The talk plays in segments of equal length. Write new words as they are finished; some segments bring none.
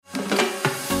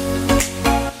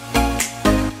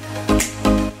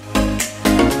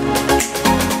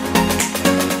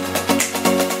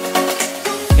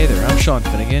Sean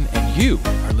Finnegan, and you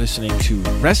are listening to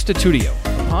Restitutio,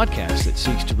 a podcast that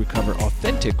seeks to recover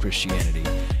authentic Christianity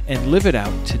and live it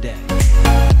out today.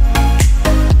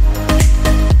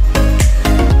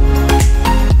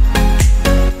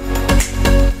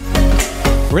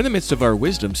 We're in the midst of our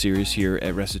wisdom series here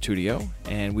at Restitutio,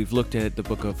 and we've looked at the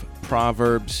book of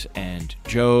Proverbs and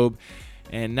Job,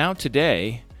 and now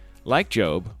today, like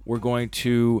Job, we're going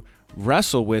to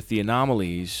wrestle with the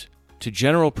anomalies to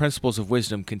general principles of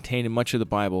wisdom contained in much of the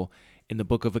Bible in the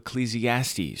book of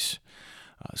Ecclesiastes.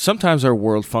 Sometimes our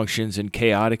world functions in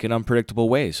chaotic and unpredictable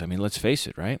ways. I mean, let's face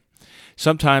it, right?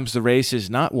 Sometimes the race is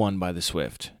not won by the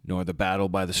swift, nor the battle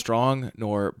by the strong,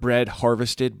 nor bread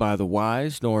harvested by the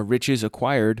wise, nor riches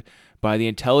acquired by the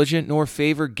intelligent, nor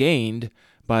favor gained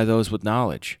by those with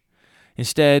knowledge.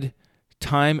 Instead,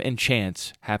 time and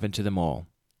chance happen to them all.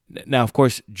 Now, of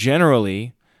course,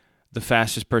 generally, the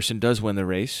fastest person does win the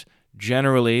race.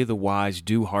 Generally, the wise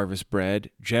do harvest bread.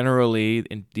 Generally,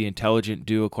 the intelligent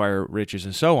do acquire riches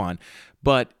and so on,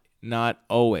 but not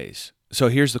always. So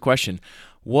here's the question.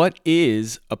 What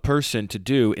is a person to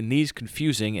do in these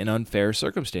confusing and unfair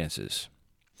circumstances?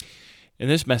 In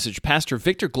this message, Pastor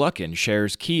Victor Gluckin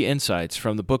shares key insights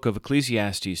from the book of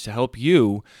Ecclesiastes to help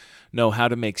you know how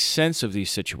to make sense of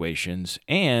these situations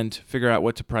and figure out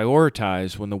what to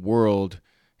prioritize when the world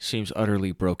seems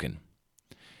utterly broken.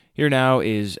 Here now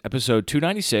is episode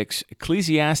 296,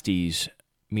 Ecclesiastes,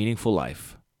 Meaningful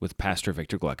Life, with Pastor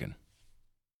Victor Gluckin.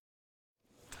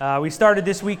 We started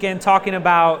this weekend talking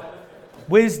about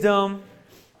wisdom,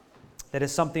 that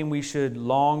is something we should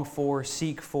long for,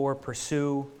 seek for,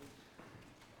 pursue.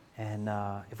 And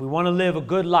if we want to live a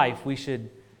good life, we should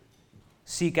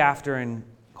seek after and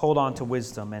hold on to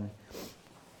wisdom. And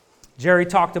Jerry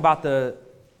talked about the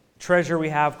treasure we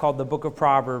have called the Book of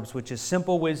Proverbs, which is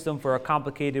simple wisdom for a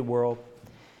complicated world.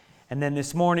 And then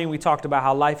this morning we talked about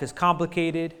how life is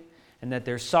complicated and that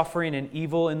there's suffering and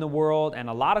evil in the world and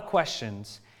a lot of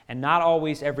questions and not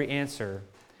always every answer.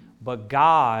 But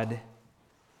God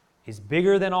is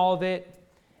bigger than all of it,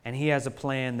 and He has a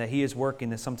plan that He is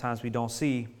working that sometimes we don't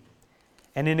see.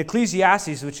 And in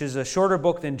Ecclesiastes, which is a shorter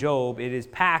book than Job, it is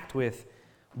packed with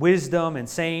wisdom and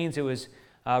sayings. It was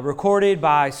recorded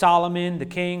by Solomon, the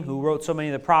king, who wrote so many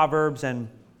of the Proverbs. And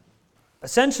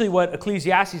essentially what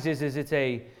Ecclesiastes is it's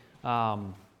a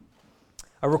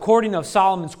recording of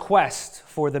Solomon's quest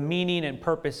for the meaning and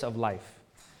purpose of life.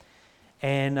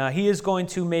 And he is going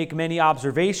to make many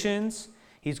observations.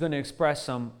 He's going to express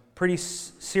some pretty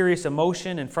serious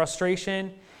emotion and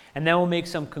frustration. And then we'll make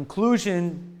some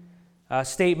conclusion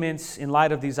statements in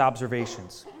light of these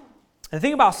observations. And the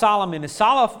thing about Solomon is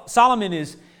Solomon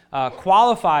is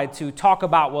qualified to talk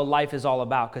about what life is all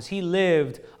about because he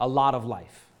lived a lot of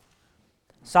life.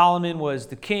 Solomon was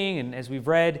the king, and as we've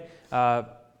read a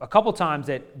couple times,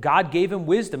 that God gave him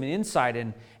wisdom and insight,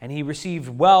 and he received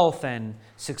wealth and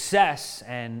success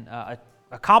and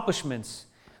accomplishments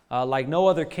like no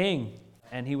other king,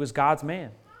 and he was God's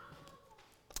man.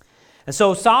 And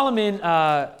so Solomon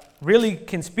really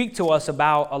can speak to us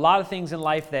about a lot of things in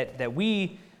life that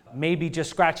we may be just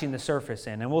scratching the surface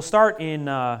in. And we'll start in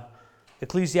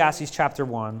Ecclesiastes chapter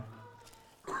 1.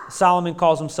 Solomon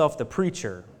calls himself the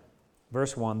preacher.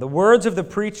 Verse 1, the words of the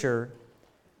preacher,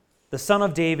 the son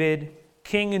of David,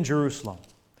 king in Jerusalem.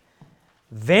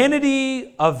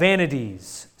 Vanity of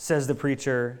vanities, says the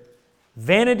preacher.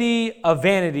 Vanity of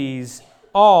vanities,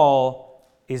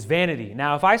 all is vanity.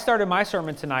 Now, if I started my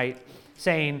sermon tonight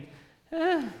saying,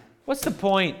 what's the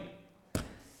point?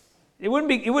 You wouldn't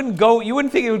think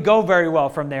it would go very well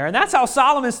from there. And that's how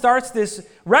Solomon starts this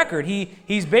record.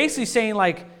 He's basically saying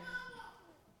like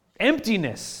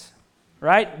emptiness,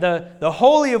 right? The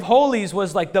Holy of Holies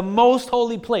was like the most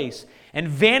holy place. And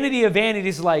vanity of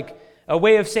vanities is like a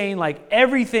way of saying like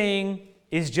everything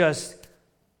is just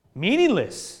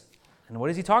meaningless. And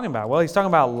what is he talking about? Well, he's talking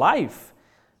about life.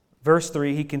 Verse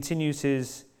 3, he continues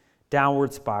his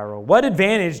downward spiral. What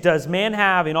advantage does man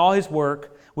have in all his work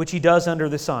which he does under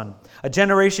the sun? A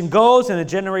generation goes and a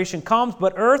generation comes,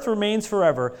 but earth remains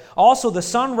forever. Also the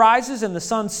sun rises and the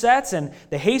sun sets, and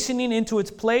the hastening into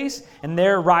its place, and it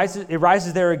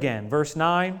rises there again. Verse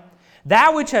 9,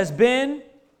 that which has been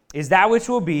is that which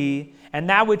will be, and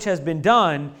that which has been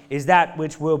done is that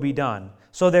which will be done.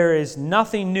 So there is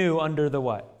nothing new under the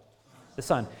what? The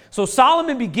sun. So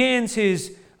Solomon begins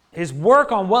his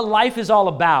work on what life is all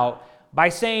about by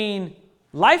saying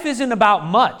life isn't about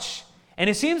much. And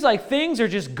it seems like things are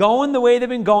just going the way they've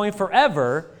been going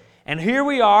forever. And here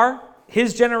we are,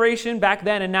 his generation back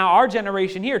then and now our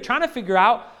generation here, trying to figure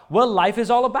out what life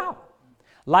is all about.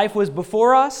 Life was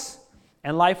before us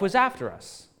and life was after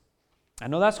us. I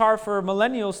know that's hard for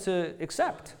millennials to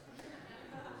accept.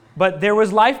 But there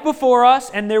was life before us,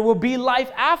 and there will be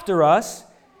life after us.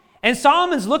 And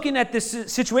Solomon's looking at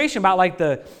this situation about like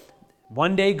the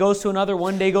one day goes to another,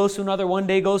 one day goes to another, one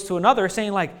day goes to another,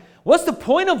 saying like, what's the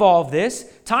point of all of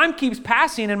this? Time keeps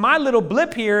passing, and my little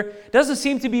blip here doesn't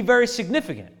seem to be very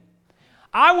significant.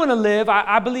 I want to live,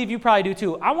 I believe you probably do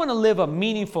too, I want to live a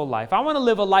meaningful life. I want to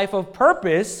live a life of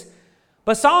purpose.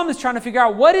 But Solomon's trying to figure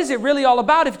out, what is it really all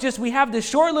about if just we have this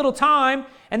short little time,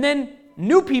 and then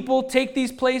new people take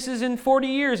these places in 40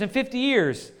 years and 50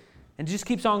 years, and it just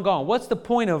keeps on going. What's the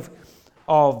point of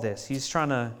all of this? He's trying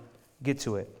to get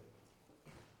to it.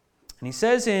 And he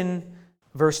says in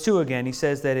verse 2 again, he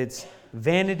says that it's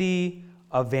vanity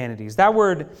of vanities. That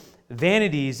word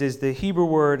vanities is the Hebrew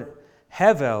word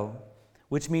hevel,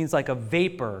 which means like a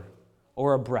vapor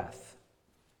or a breath.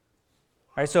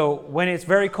 All right, so when it's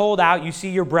very cold out, you see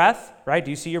your breath, right?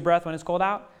 Do you see your breath when it's cold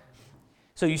out?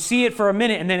 So you see it for a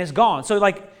minute and then it's gone. So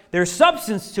like there's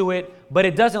substance to it, but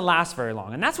it doesn't last very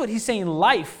long. And that's what he's saying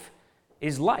life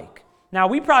is like. Now,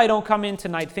 we probably don't come in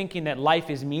tonight thinking that life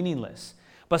is meaningless.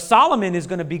 But Solomon is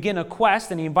going to begin a quest,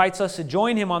 and he invites us to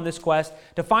join him on this quest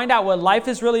to find out what life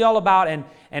is really all about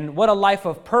and what a life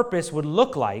of purpose would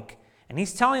look like. And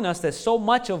he's telling us that so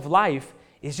much of life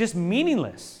is just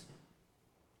meaningless.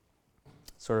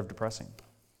 Sort of depressing.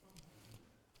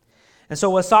 And so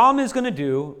what Solomon is going to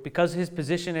do, because of his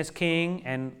position as king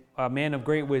and a man of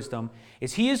great wisdom,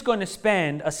 is he is going to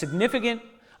spend a significant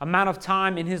amount of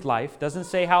time in his life, doesn't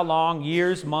say how long,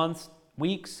 years, months,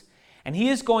 weeks, and he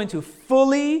is going to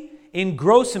fully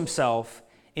engross himself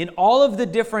in all of the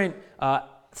different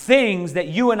things that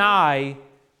you and I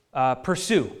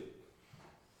pursue.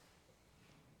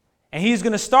 And he's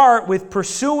going to start with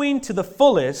pursuing to the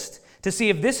fullest to see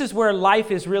if this is where life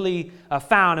is really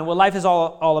found and what life is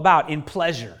all about, in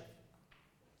pleasure.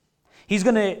 He's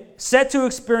going to set to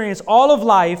experience all of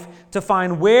life to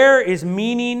find where is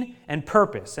meaning and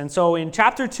purpose. And so in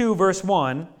chapter 2, verse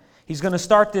 1, he's going to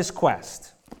start this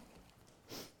quest.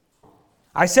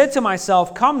 I said to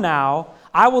myself, come now,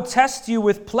 I will test you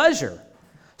with pleasure.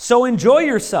 So enjoy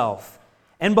yourself.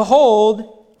 And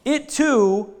behold, it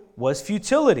too was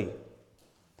futility.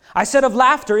 I said of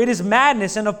laughter, it is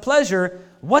madness, and of pleasure,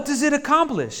 what does it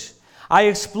accomplish? I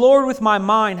explored with my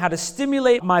mind how to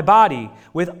stimulate my body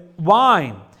with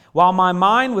wine, while my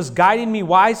mind was guiding me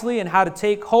wisely, and how to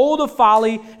take hold of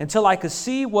folly until I could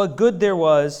see what good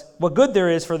there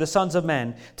is for the sons of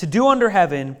men to do under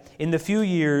heaven in the few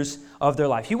years of their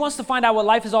life. He wants to find out what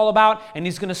life is all about, and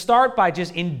he's going to start by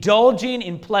just indulging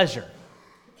in pleasure.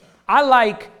 I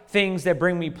like things that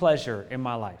bring me pleasure in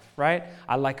my life, right?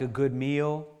 I like a good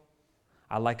meal.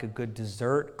 I like a good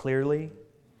dessert, clearly.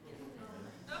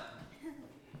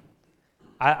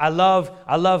 I love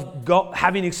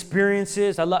having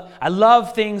experiences. I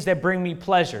love things that bring me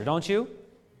pleasure, don't you?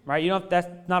 Right? You know, that's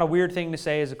not a weird thing to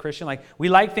say as a Christian. Like, we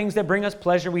like things that bring us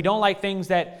pleasure. We don't like things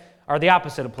that are the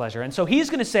opposite of pleasure. And so he's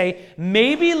going to say,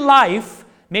 maybe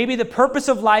the purpose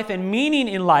of life and meaning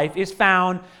in life is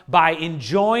found by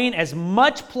enjoying as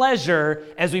much pleasure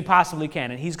as we possibly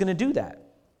can. And he's going to do that.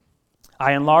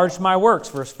 I enlarged my works,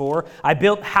 verse 4. I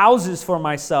built houses for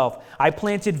myself. I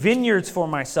planted vineyards for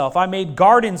myself. I made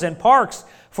gardens and parks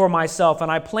for myself,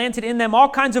 and I planted in them all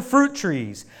kinds of fruit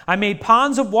trees. I made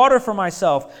ponds of water for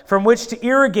myself, from which to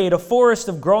irrigate a forest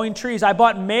of growing trees. I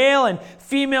bought male and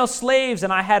female slaves,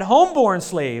 and I had homeborn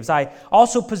slaves. I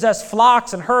also possessed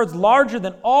flocks and herds larger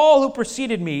than all who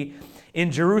preceded me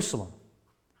in Jerusalem.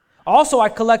 Also, I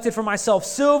collected for myself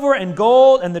silver and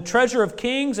gold and the treasure of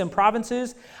kings and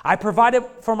provinces. I provided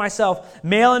for myself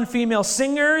male and female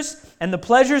singers and the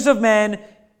pleasures of men,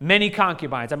 many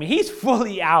concubines. I mean, he's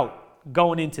fully out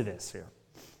going into this here.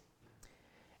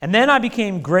 And then I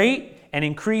became great and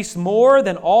increased more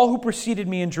than all who preceded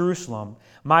me in Jerusalem.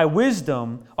 My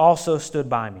wisdom also stood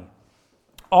by me.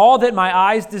 All that my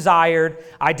eyes desired,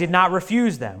 I did not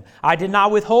refuse them. I did not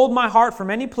withhold my heart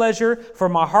from any pleasure, for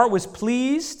my heart was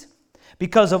pleased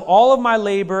because of all of my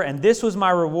labor, and this was my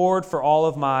reward for all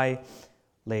of my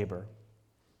labor.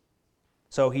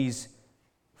 So he's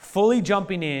fully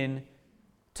jumping in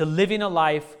to living a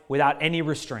life without any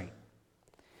restraint.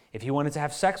 If he wanted to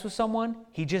have sex with someone,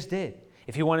 he just did.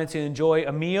 If he wanted to enjoy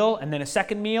a meal and then a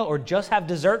second meal, or just have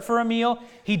dessert for a meal,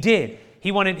 he did.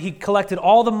 He collected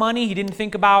all the money. He didn't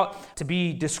think about to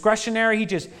be discretionary. He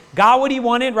just got what he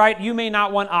wanted, right? You may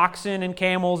not want oxen and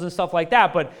camels and stuff like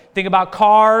that, but think about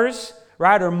cars,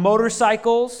 right? Or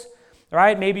motorcycles,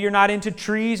 right? Maybe you're not into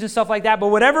trees and stuff like that, but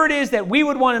whatever it is that we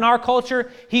would want in our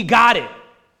culture, he got it.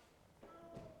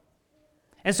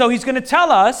 And so he's going to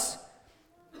tell us,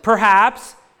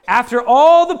 perhaps, after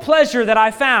all the pleasure that I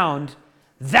found,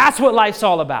 that's what life's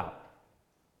all about.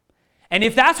 And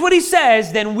if that's what he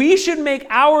says, then we should make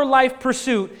our life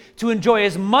pursuit to enjoy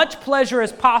as much pleasure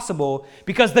as possible,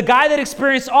 because the guy that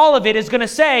experienced all of it is going to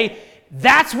say,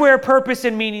 that's where purpose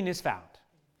and meaning is found.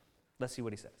 Let's see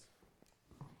what he says.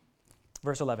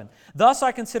 Verse 11, thus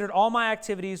I considered all my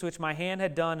activities which my hand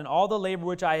had done and all the labor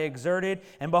which I exerted,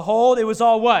 and behold, it was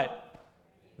all what?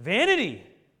 Vanity.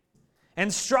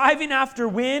 And striving after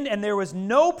wind, and there was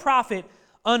no profit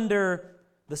under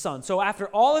the sun. So after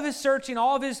all of his searching,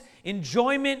 all of his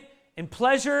enjoyment and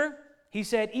pleasure, he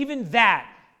said even that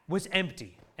was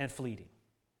empty and fleeting.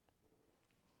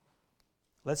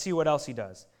 Let's see what else he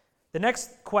does. The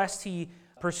next quest he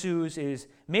pursues is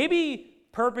maybe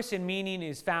purpose and meaning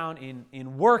is found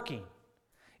in working.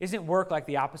 Isn't work like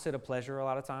the opposite of pleasure a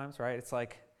lot of times, right? It's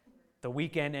like the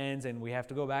weekend ends and we have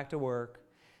to go back to work.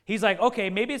 He's like, okay,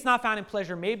 maybe it's not found in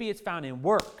pleasure, maybe it's found in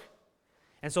work.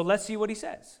 And so let's see what he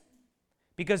says.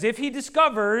 Because if he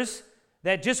discovers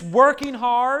that just working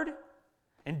hard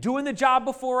and doing the job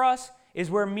before us is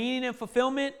where meaning and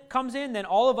fulfillment comes in, then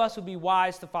all of us would be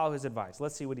wise to follow his advice.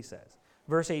 Let's see what he says.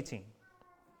 Verse 18.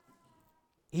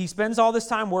 He spends all this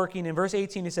time working. In verse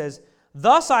 18 he says,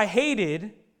 thus I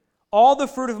hated all the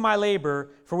fruit of my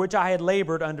labor for which I had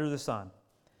labored under the sun.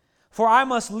 For I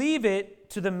must leave it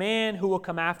to the man who will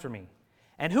come after me.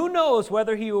 And who knows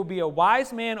whether he will be a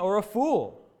wise man or a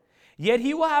fool. Yet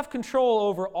he will have control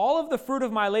over all of the fruit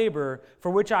of my labor for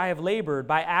which I have labored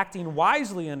by acting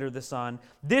wisely under the sun.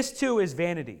 This too is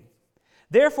vanity.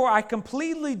 Therefore I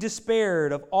completely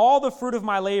despaired of all the fruit of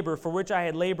my labor for which I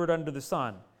had labored under the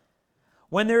sun.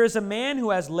 When there is a man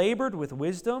who has labored with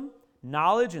wisdom,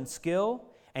 knowledge, and skill,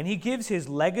 and he gives his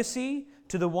legacy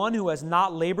to the one who has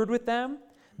not labored with them,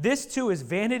 this too is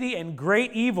vanity and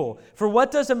great evil. For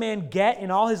what does a man get in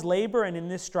all his labor and in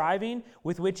this striving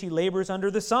with which he labors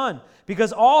under the sun?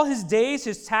 Because all his days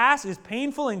his task is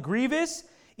painful and grievous.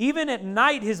 Even at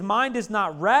night his mind does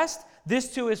not rest.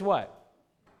 This too is what?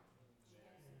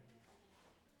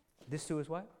 This too is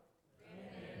what?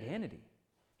 Vanity.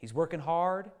 He's working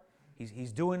hard.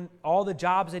 He's doing all the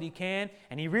jobs that he can,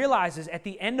 and he realizes at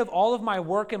the end of all of my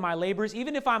work and my labors,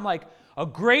 even if I'm like a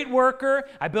great worker,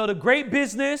 I build a great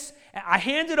business, I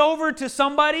hand it over to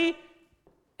somebody,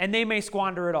 and they may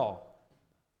squander it all.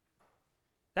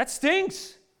 That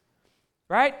stinks,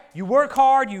 right? You work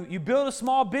hard, you build a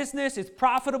small business, it's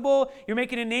profitable, you're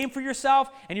making a name for yourself,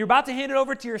 and you're about to hand it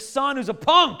over to your son who's a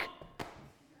punk,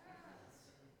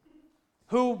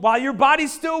 who, while your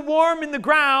body's still warm in the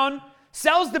ground,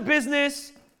 sells the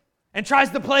business and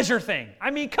tries the pleasure thing.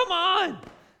 I mean, come on.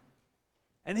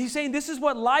 And he's saying this is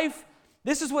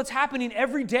what's happening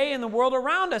every day in the world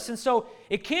around us. And so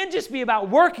it can't just be about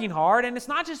working hard, and it's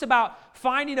not just about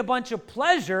finding a bunch of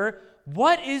pleasure.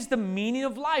 What is the meaning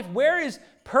of life? Where is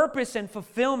purpose and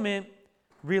fulfillment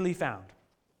really found?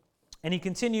 And he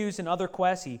continues in other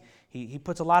quests. He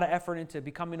puts a lot of effort into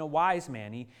becoming a wise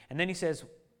man. And then he says,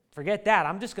 forget that.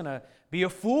 I'm just going to be a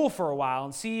fool for a while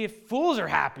and see if fools are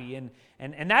happy. And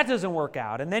that doesn't work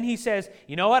out. And then he says,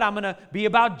 you know what? I'm going to be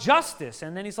about justice.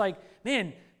 And then he's like,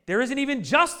 man, there isn't even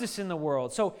justice in the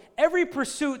world. So every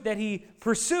pursuit that he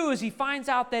pursues, he finds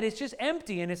out that it's just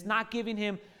empty and it's not giving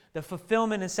him the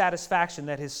fulfillment and satisfaction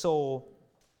that his soul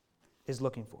is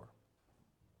looking for.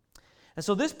 And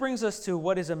so this brings us to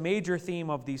what is a major theme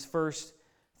of these first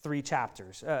 3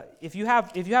 chapters. If you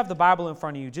have the Bible in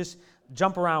front of you, just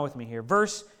jump around with me here.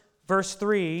 Verse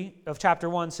 3 of chapter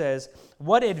 1 says,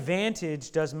 what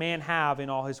advantage does man have in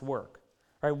all his work?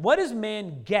 Right? What does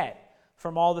man get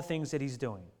from all the things that he's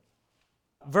doing?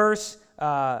 Verse 2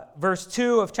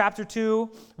 of chapter 2,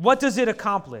 what does it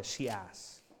accomplish, he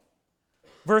asks.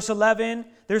 Verse 11,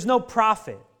 there's no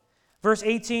profit. Verse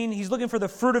 18, he's looking for the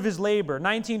fruit of his labor.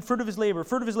 19, fruit of his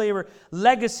labor,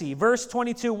 legacy. Verse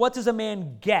 22, what does a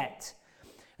man get?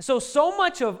 So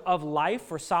much of life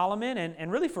for Solomon,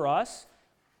 and really for us,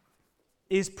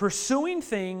 is pursuing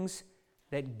things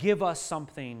that give us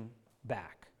something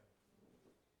back.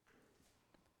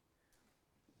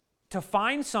 To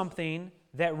find something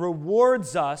that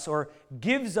rewards us or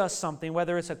gives us something,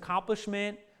 whether it's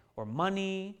accomplishment or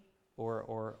money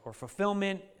or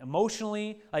fulfillment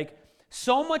emotionally, like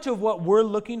so much of what we're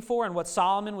looking for and what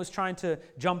Solomon was trying to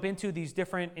jump into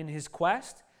in his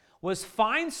quest was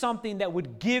find something that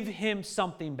would give him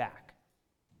something back.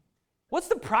 What's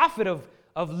the profit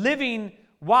of living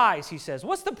wise, he says?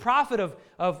 What's the profit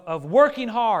of working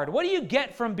hard? What do you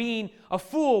get from being a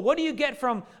fool? What do you get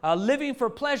from living for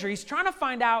pleasure? He's trying to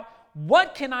find out,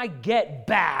 what can I get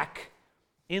back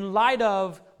in light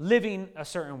of living a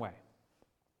certain way?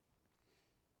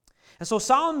 And so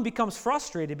Solomon becomes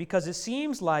frustrated because it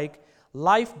seems like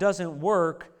life doesn't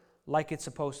work like it's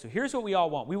supposed to. Here's what we all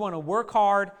want. We want to work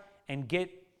hard and get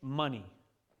money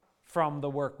from the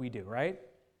work we do, right?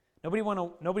 Nobody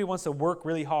wants to work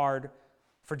really hard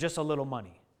for just a little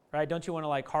money, right? Don't you want to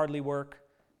like hardly work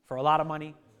for a lot of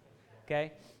money?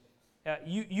 Okay?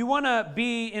 You want to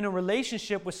be in a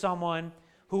relationship with someone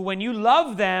who, when you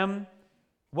love them,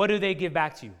 what do they give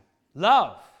back to you?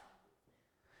 Love.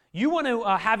 You want to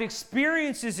have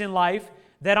experiences in life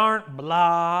that aren't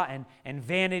blah and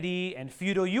vanity and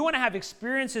futile. You want to have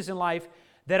experiences in life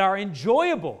that are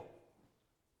enjoyable.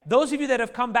 Those of you that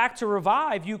have come back to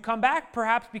Revive, you come back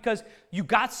perhaps because you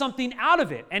got something out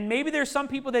of it. And maybe there's some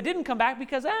people that didn't come back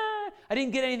because, I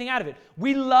didn't get anything out of it.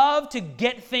 We love to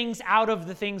get things out of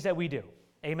the things that we do.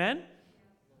 Amen?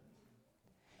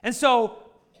 And so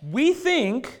we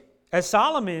think, as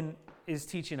Solomon is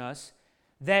teaching us,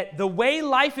 that the way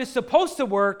life is supposed to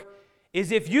work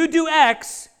is if you do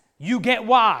X, you get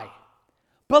Y.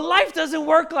 But life doesn't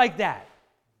work like that.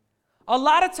 A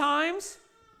lot of times,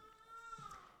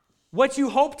 what you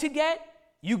hope to get,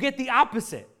 you get the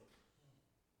opposite.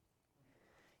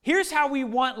 Here's how we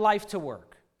want life to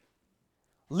work.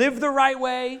 Live the right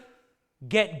way,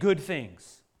 get good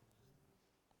things.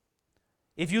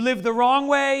 If you live the wrong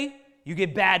way, you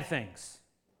get bad things.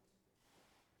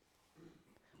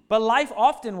 But life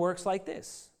often works like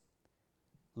this.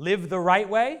 Live the right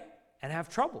way and have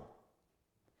trouble.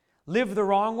 Live the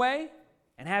wrong way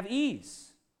and have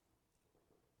ease.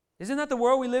 Isn't that the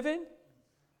world we live in?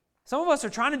 Some of us are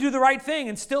trying to do the right thing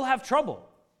and still have trouble.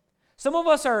 Some of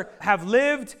us have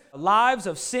lived lives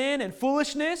of sin and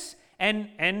foolishness,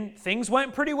 and things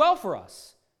went pretty well for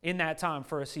us in that time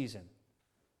for a season.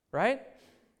 Right?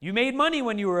 You made money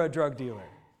when you were a drug dealer.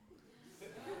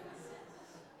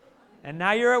 And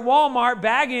now you're at Walmart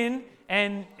bagging,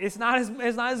 and it's not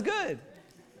as good.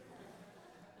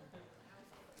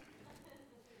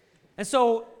 And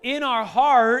so in our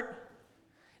heart,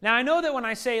 now I know that when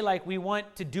I say like we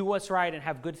want to do what's right and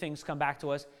have good things come back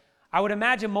to us, I would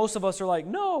imagine most of us are like,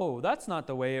 no, that's not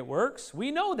the way it works.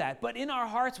 We know that, but in our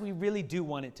hearts we really do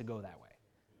want it to go that way.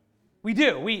 We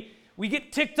do. We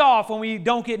get ticked off when we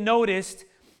don't get noticed,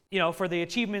 for the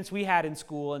achievements we had in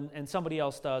school and somebody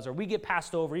else does, or we get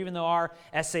passed over even though our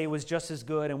essay was just as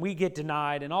good, and we get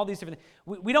denied and all these different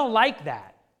things. We don't like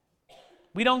that.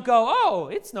 We don't go, oh,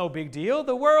 it's no big deal.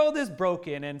 The world is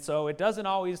broken, and so it doesn't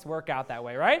always work out that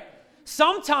way, right?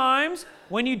 Sometimes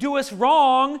when you do what's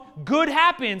wrong, good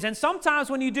happens, and sometimes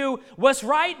when you do what's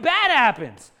right, bad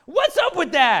happens. What's up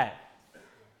with that?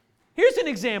 Here's an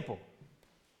example.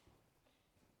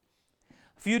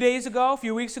 A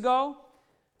few weeks ago,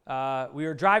 we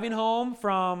were driving home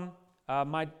from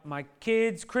my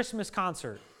kids' Christmas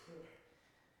concert.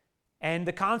 And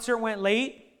the concert went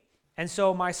late. And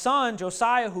so my son,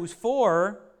 Josiah, who's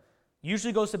 4,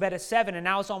 usually goes to bed at 7, and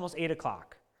now it's almost 8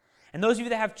 o'clock. And those of you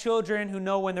that have children who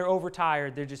know when they're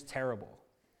overtired, they're just terrible.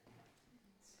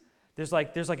 There's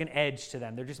like an edge to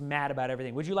them. They're just mad about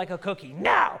everything. Would you like a cookie?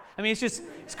 No! I mean, it's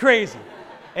crazy.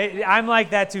 I'm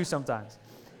like that too sometimes.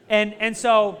 And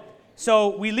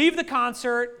so we leave the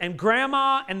concert, and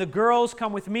Grandma and the girls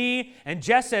come with me, and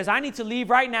Jess says, I need to leave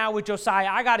right now with Josiah.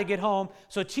 I got to get home.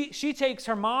 So she takes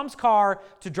her mom's car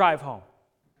to drive home.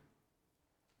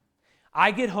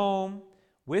 I get home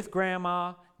with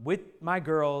Grandma, with my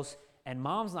girls, and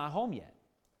Mom's not home yet.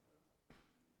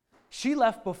 She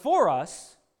left before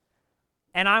us,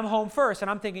 and I'm home first.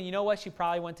 And I'm thinking, you know what? She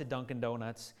probably went to Dunkin'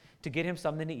 Donuts to get him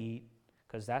something to eat,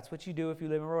 because that's what you do if you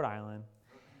live in Rhode Island.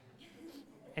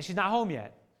 And she's not home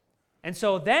yet. And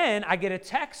so then I get a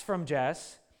text from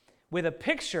Jess with a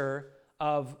picture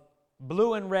of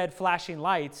blue and red flashing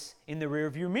lights in the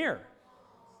rearview mirror.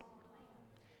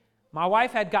 My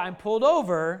wife had gotten pulled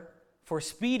over for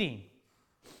speeding.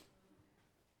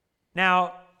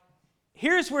 Now,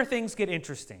 here's where things get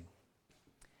interesting.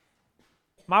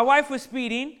 My wife was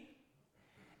speeding,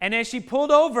 and as she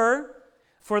pulled over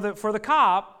for the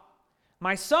cop,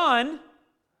 my son,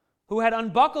 who had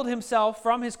unbuckled himself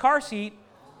from his car seat,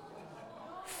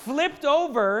 flipped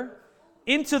over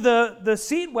into the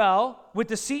seat well with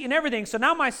the seat and everything. So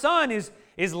now my son is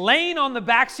laying on the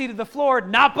back seat of the floor,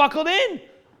 not buckled in.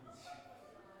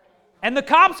 And the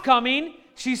cop's coming.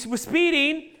 She was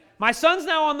speeding. My son's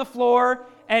now on the floor,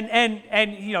 and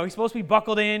he's supposed to be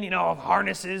buckled in,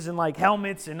 harnesses and like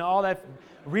helmets and all that,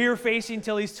 rear facing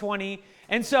till he's 20.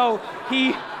 And so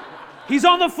he's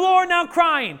on the floor now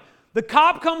crying. The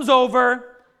cop comes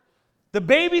over, the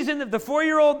baby's the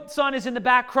 4-year-old son is in the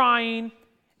back crying,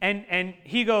 and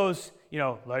he goes,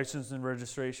 license and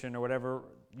registration or whatever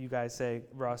you guys say,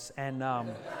 Russ. And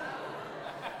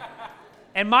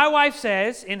my wife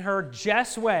says, in her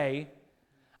Jess way,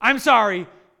 I'm sorry,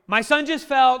 My son just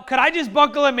fell. Could I just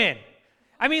buckle him in?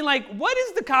 I mean, like, what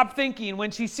is the cop thinking when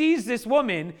she sees this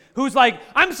woman who's like,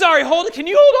 I'm sorry, can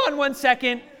you hold on 1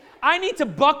 second? I need to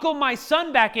buckle my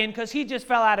son back in because he just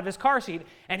fell out of his car seat.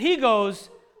 And he goes,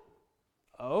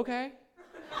 okay.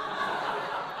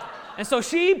 And so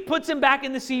she puts him back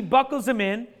in the seat, buckles him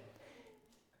in.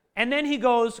 And then he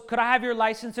goes, could I have your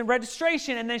license and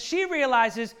registration? And then she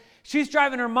realizes she's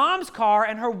driving her mom's car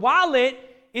and her wallet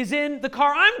is in the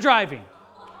car I'm driving.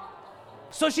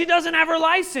 So she doesn't have her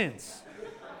license.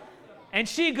 And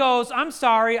she goes, I'm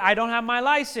sorry, I don't have my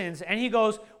license. And he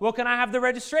goes, well, can I have the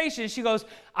registration? She goes,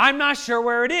 I'm not sure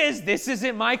where it is. This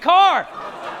isn't my car.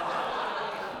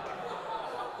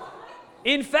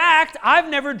 In fact, I've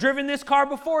never driven this car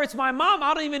before. It's my mom.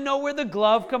 I don't even know where the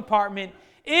glove compartment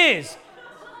is.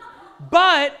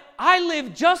 But I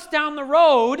live just down the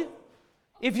road.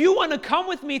 If you want to come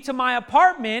with me to my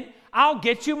apartment, I'll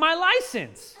get you my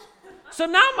license. So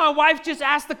now my wife just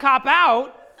asked the cop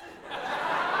out.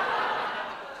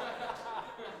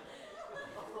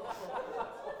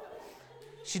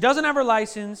 She doesn't have her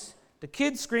license. The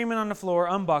kid's screaming on the floor,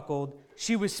 unbuckled.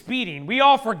 She was speeding. We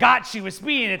all forgot she was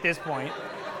speeding at this point.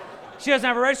 She doesn't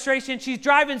have a registration. She's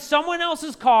driving someone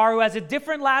else's car who has a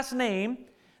different last name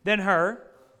than her.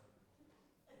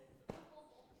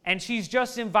 And she's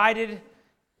just invited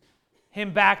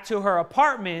him back to her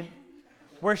apartment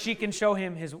where she can show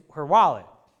him her wallet.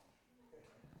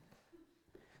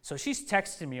 So she's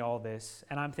texting me all this,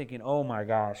 and I'm thinking, oh my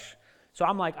gosh. So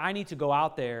I'm like, I need to go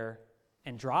out there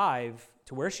and drive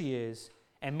to where she is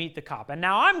and meet the cop. And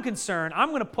now I'm concerned, I'm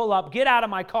going to pull up, get out of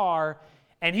my car,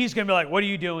 and he's going to be like, what are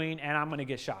you doing? And I'm going to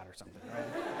get shot or something,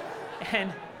 right?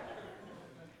 And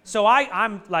so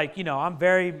I'm like, I'm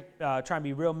very trying to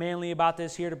be real manly about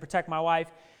this here to protect my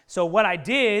wife. So what I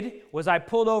did was I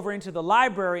pulled over into the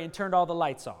library and turned all the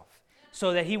lights off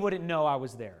so that he wouldn't know I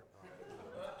was there.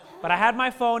 But I had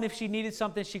my phone. If she needed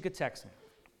something, she could text me.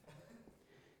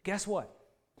 Guess what?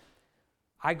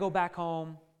 I go back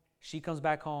home. She comes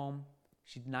back home.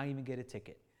 She did not even get a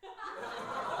ticket.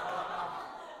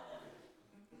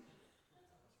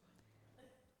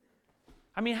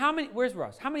 I mean, where's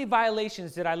Russ? How many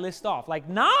violations did I list off? Like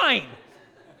 9.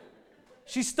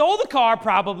 She stole the car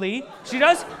probably. She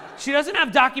doesn't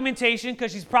have documentation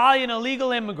because she's probably an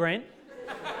illegal immigrant.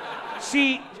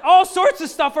 All sorts of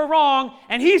stuff are wrong,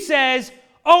 and he says,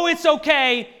 oh, it's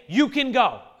okay, you can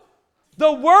go.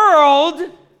 The world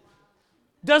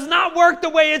does not work the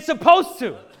way it's supposed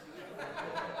to.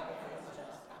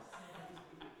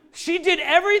 She did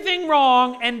everything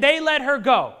wrong, and they let her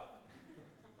go.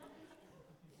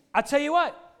 I'll tell you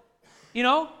what,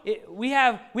 we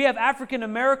have African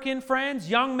American friends,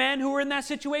 young men who were in that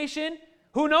situation.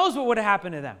 Who knows what would have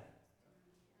happened to them?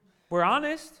 We're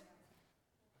honest.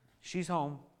 She's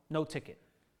home, no ticket.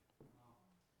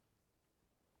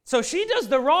 So she does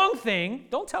the wrong thing.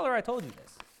 Don't tell her I told you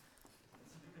this.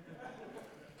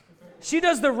 She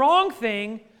does the wrong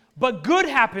thing, but good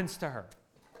happens to her.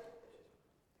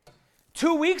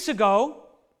 2 weeks ago,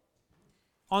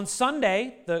 on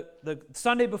Sunday, the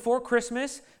Sunday before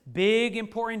Christmas, big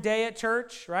important day at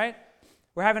church, right?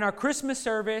 We're having our Christmas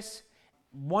service,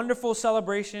 wonderful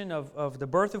celebration of the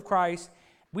birth of Christ.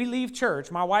 We leave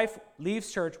church. My wife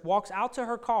leaves church, walks out to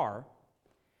her car,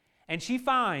 and she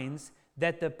finds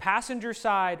that the passenger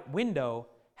side window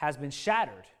has been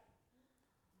shattered.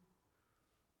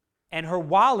 And her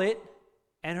wallet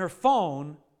and her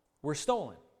phone were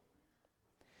stolen.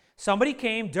 Somebody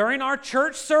came during our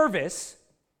church service,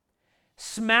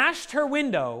 smashed her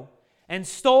window, and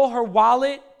stole her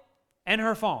wallet and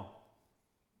her phone.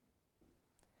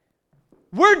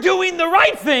 We're doing the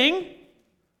right thing,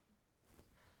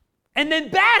 and then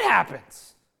bad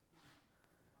happens.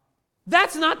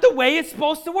 That's not the way it's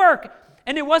supposed to work.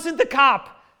 And it wasn't the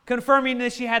cop confirming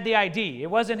that she had the ID. It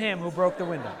wasn't him who broke the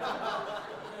window.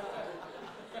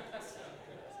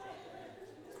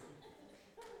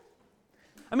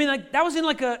 I mean, that was in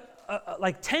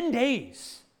like 10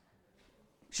 days.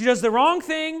 She does the wrong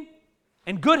thing,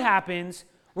 and good happens.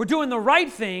 We're doing the right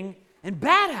thing, and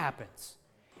bad happens.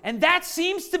 And that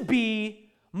seems to be,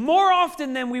 more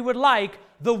often than we would like,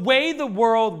 the way the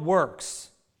world works.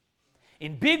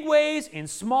 In big ways, in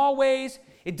small ways.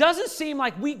 It doesn't seem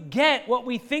like we get what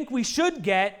we think we should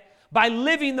get by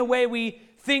living the way we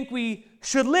think we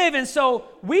should live. And so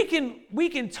we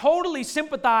can totally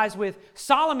sympathize with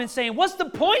Solomon saying, what's the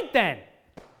point then?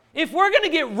 If we're going to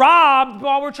get robbed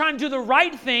while we're trying to do the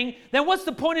right thing, then what's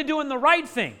the point of doing the right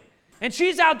thing? And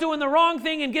she's out doing the wrong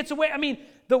thing and gets away. I mean,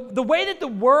 the way that the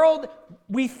world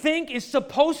we think is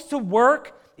supposed to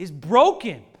work is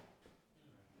broken.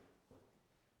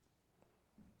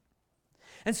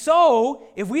 And so,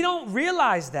 if we don't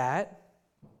realize that,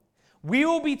 we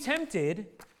will be tempted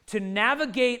to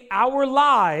navigate our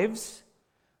lives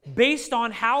based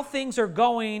on how things are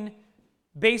going,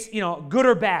 good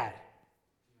or bad.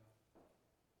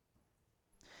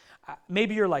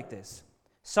 Maybe you're like this.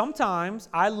 Sometimes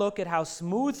I look at how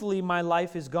smoothly my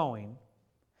life is going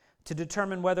to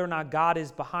determine whether or not God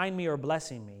is behind me or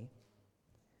blessing me.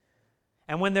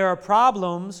 And when there are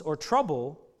problems or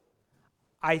trouble,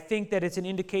 I think that it's an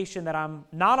indication that I'm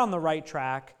not on the right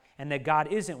track and that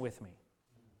God isn't with me.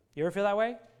 You ever feel that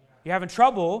way? You're having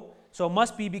trouble, so it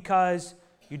must be because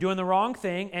you're doing the wrong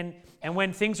thing. And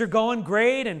when things are going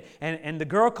great and the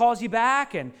girl calls you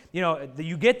back and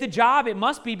you get the job, it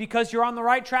must be because you're on the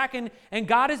right track and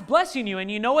God is blessing you. And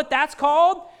you know what that's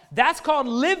called? That's called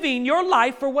living your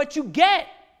life for what you get.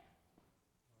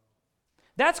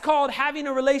 That's called having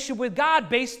a relationship with God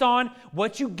based on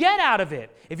what you get out of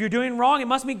it. If you're doing wrong, it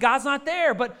must mean God's not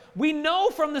there. But we know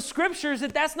from the scriptures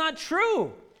that that's not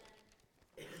true.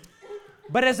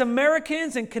 But as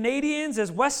Americans and Canadians,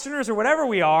 as Westerners or whatever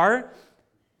we are,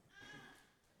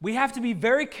 we have to be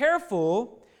very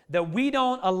careful that we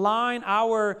don't align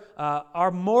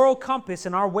our moral compass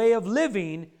and our way of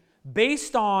living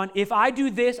based on, if I do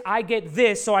this, I get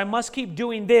this, so I must keep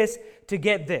doing this to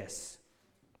get this.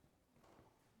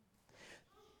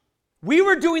 We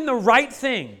were doing the right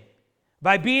thing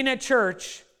by being at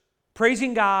church,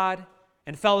 praising God,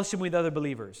 and fellowship with other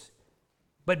believers.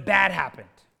 But bad happened.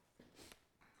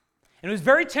 And it was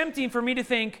very tempting for me to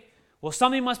think, well,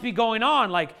 something must be going on.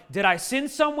 Like, did I sin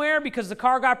somewhere because the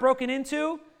car got broken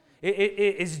into?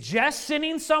 Is Jess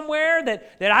sinning somewhere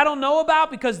that I don't know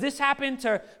about because this happened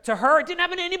to her? It didn't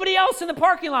happen to anybody else in the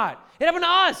parking lot. It happened to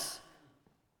us.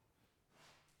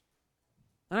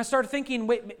 And I started thinking,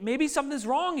 wait, maybe something's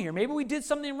wrong here. Maybe we did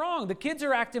something wrong. The kids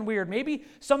are acting weird. Maybe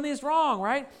something's wrong,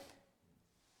 right?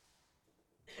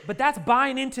 But that's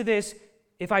buying into this,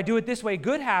 if I do it this way,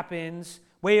 good happens,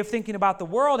 way of thinking about the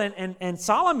world. And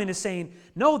Solomon is saying,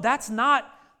 no, that's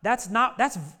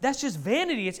just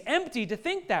vanity. It's empty to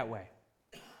think that way.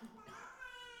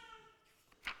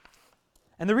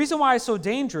 And the reason why it's so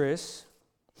dangerous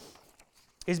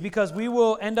is because we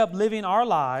will end up living our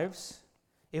lives,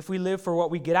 if we live for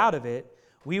what we get out of it,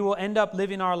 we will end up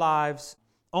living our lives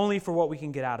only for what we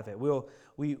can get out of it.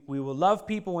 We will love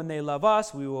people when they love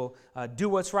us. We will do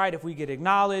what's right if we get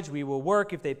acknowledged. We will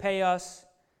work if they pay us.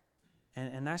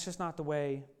 And that's just not the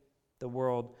way the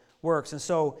world works. And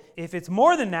so if it's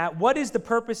more than that, what is the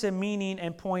purpose and meaning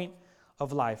and point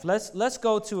of life? Let's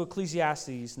go to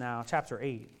Ecclesiastes now, chapter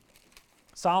 8.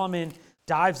 Solomon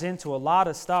dives into a lot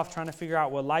of stuff trying to figure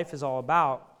out what life is all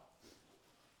about.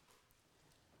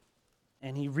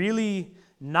 And he really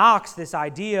knocks this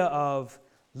idea of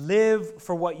live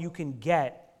for what you can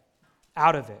get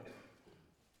out of it.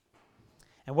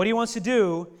 And what he wants to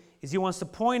do is he wants to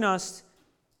point us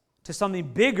to something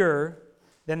bigger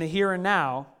than the here and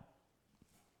now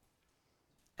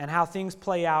and how things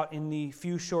play out in the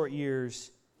few short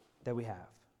years that we have.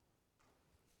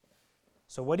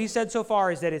 So what he said so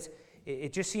far is that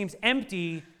it just seems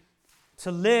empty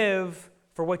to live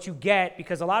for what you get,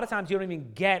 because a lot of times you don't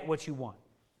even get what you want.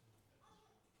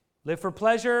 Live for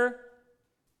pleasure,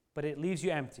 but it leaves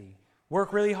you empty.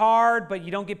 Work really hard, but you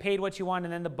don't get paid what you want,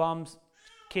 and then the bum's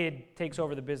kid takes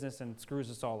over the business and screws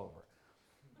us all over.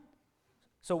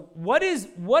 So what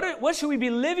should we be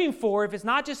living for if it's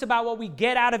not just about what we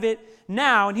get out of it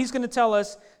now? And he's going to tell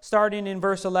us starting in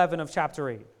verse 11 of chapter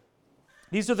 8.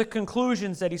 These are the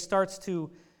conclusions that he starts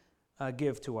to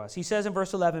give to us. He says in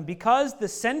verse 11, because the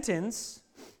sentence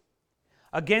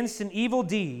against an evil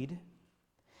deed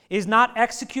is not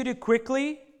executed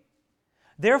quickly,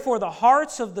 therefore the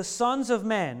hearts of the sons of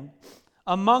men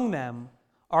among them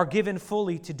are given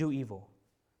fully to do evil.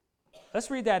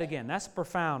 Let's read that again. That's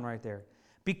profound right there.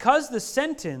 Because the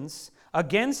sentence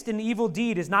against an evil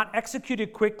deed is not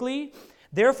executed quickly,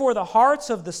 therefore the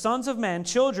hearts of the sons of men,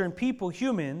 children, people,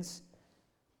 humans,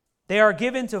 they are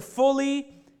given to fully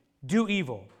do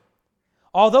evil.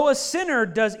 Although a sinner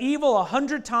does evil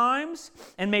 100 times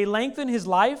and may lengthen his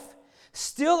life,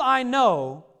 still I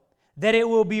know that it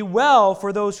will be well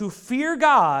for those who fear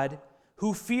God,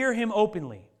 who fear him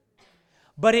openly.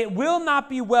 But it will not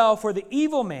be well for the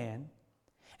evil man,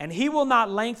 and he will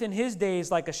not lengthen his days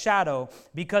like a shadow,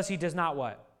 because he does not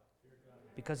what?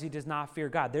 Because he does not fear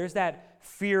God. There's that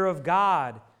fear of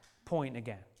God point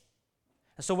again.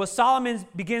 And so what Solomon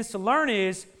begins to learn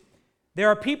is there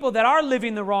are people that are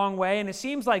living the wrong way, and it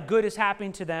seems like good is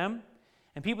happening to them.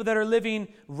 And people that are living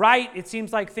right, it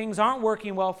seems like things aren't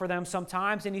working well for them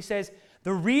sometimes. And he says,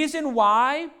 the reason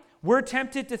why we're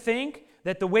tempted to think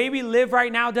that the way we live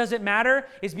right now doesn't matter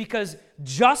is because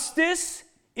justice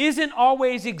isn't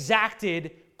always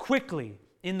exacted quickly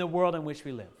in the world in which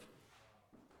we live.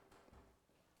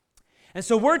 And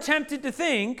so we're tempted to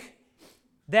think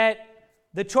that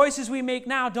the choices we make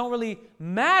now don't really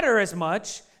matter as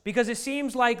much because it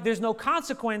seems like there's no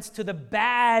consequence to the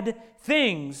bad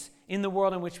things in the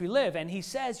world in which we live. And he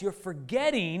says you're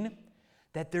forgetting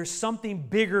that there's something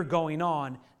bigger going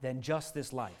on than just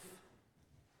this life.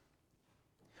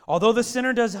 Although the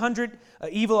sinner does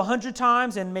evil 100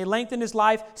 times and may lengthen his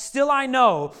life, still I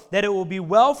know that it will be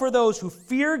well for those who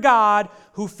fear God,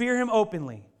 who fear him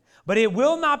openly. But it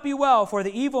will not be well for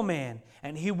the evil man,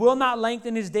 and he will not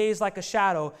lengthen his days like a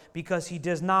shadow because he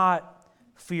does not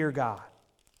fear God.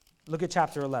 Look at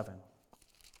chapter 11.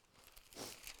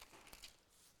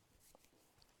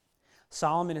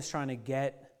 Solomon is trying to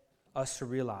get us to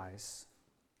realize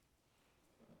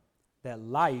that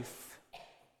life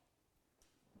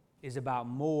is about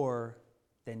more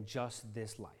than just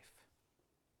this life.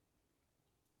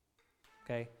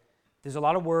 Okay? There's a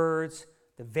lot of words,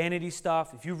 the vanity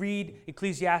stuff. If you read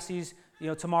Ecclesiastes,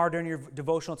 tomorrow during your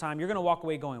devotional time, you're going to walk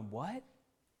away going, what?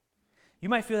 You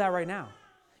might feel that right now.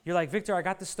 You're like, Victor, I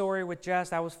got the story with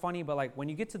Jess. That was funny. But like when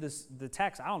you get to the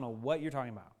text, I don't know what you're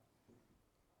talking about.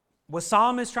 What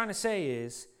Solomon is trying to say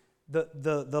is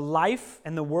the life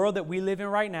and the world that we live in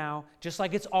right now, just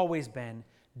like it's always been,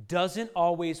 doesn't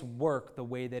always work the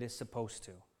way that it's supposed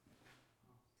to.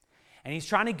 And he's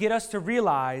trying to get us to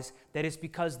realize that it's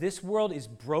because this world is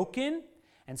broken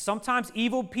and sometimes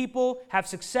evil people have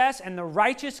success and the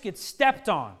righteous get stepped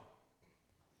on.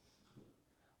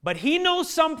 But he knows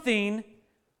something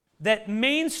that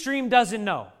mainstream doesn't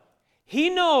know. He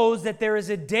knows that there is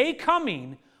a day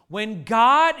coming when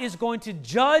God is going to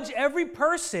judge every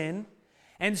person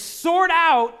and sort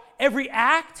out every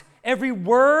act, every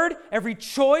word, every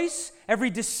choice, every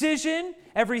decision,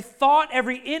 every thought,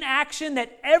 every inaction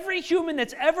that every human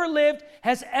that's ever lived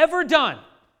has ever done.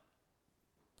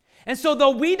 And so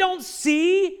though we don't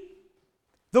see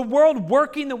the world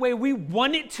working the way we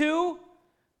want it to,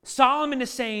 Solomon is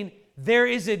saying there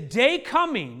is a day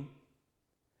coming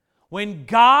when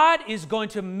God is going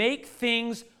to make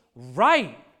things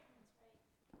right.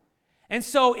 And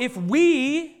so if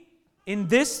we, in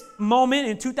this moment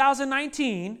in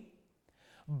 2019,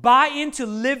 buy into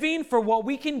living for what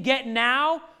we can get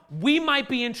now, we might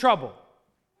be in trouble.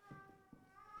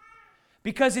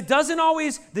 Because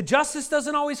the justice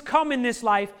doesn't always come in this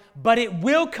life, but it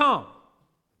will come.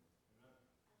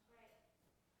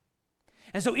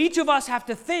 And so each of us have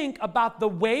to think about the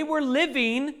way we're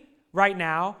living right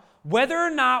now, whether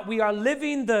or not we are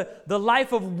living the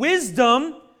life of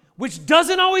wisdom, which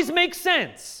doesn't always make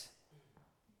sense,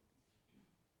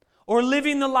 or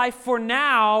living the life for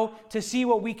now to see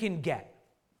what we can get.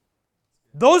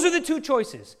 Those are the two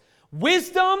choices.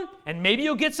 Wisdom, and maybe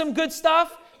you'll get some good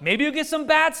stuff, maybe you'll get some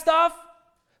bad stuff.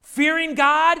 Fearing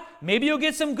God, maybe you'll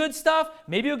get some good stuff,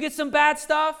 maybe you'll get some bad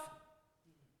stuff.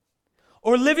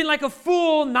 Or living like a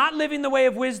fool, not living the way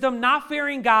of wisdom, not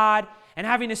fearing God, and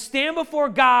having to stand before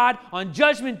God on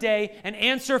Judgment Day and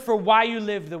answer for why you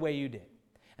lived the way you did.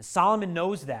 And Solomon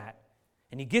knows that.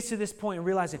 And he gets to this point and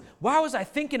realizing, why was I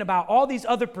thinking about all these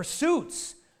other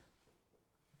pursuits?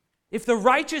 If the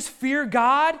righteous fear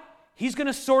God, he's going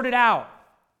to sort it out.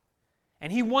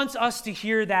 And he wants us to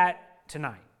hear that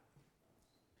tonight.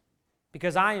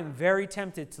 Because I am very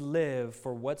tempted to live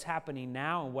for what's happening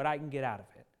now and what I can get out of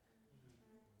it.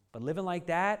 But living like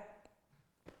that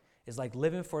is like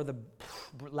living for the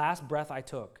last breath I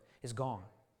took is gone.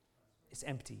 It's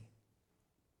empty.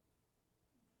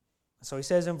 So he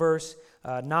says in verse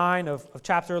 9 of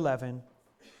chapter 11,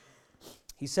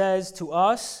 he says to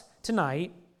us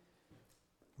tonight,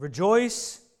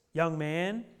 rejoice, young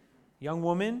man, young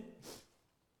woman,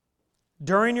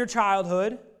 during your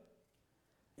childhood.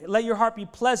 Let your heart be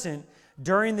pleasant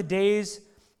during the days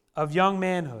of young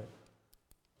manhood.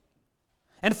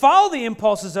 And follow the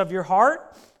impulses of your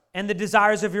heart and the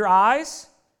desires of your eyes,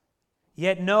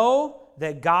 yet know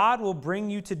that God will bring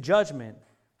you to judgment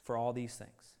for all these things.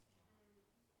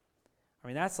 I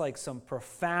mean, that's like some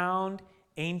profound,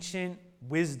 ancient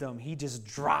wisdom he just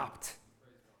dropped.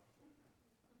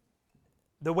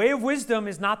 The way of wisdom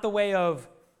is not the way of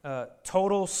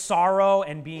total sorrow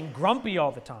and being grumpy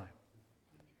all the time.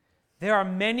 There are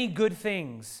many good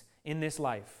things in this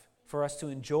life for us to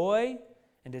enjoy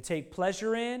and to take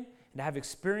pleasure in and to have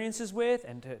experiences with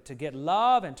and to get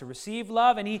love and to receive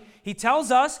love. And he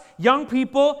tells us, young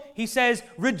people, he says,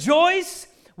 rejoice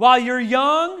while you're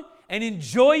young and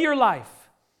enjoy your life.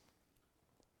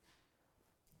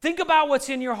 Think about what's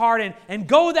in your heart and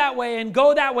go that way and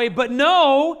go that way. But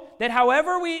know that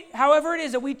however it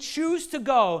is that we choose to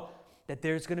go, that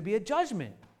there's going to be a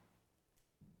judgment.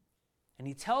 And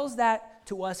he tells that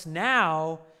to us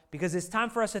now because it's time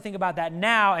for us to think about that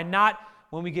now and not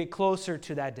when we get closer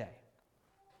to that day.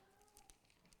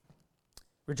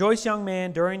 Rejoice, young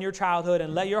man, during your childhood,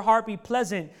 and let your heart be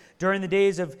pleasant during the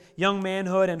days of young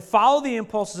manhood, and follow the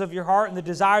impulses of your heart and the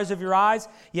desires of your eyes,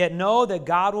 yet know that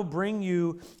God will bring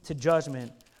you to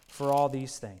judgment for all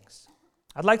these things.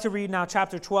 I'd like to read now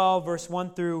chapter 12, verse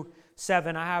 1 through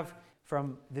 7. I have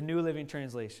from the New Living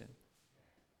Translation.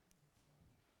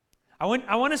 I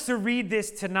want us to read this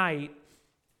tonight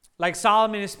like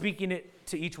Solomon is speaking it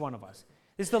to each one of us.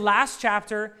 This is the last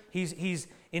chapter. He's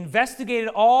investigated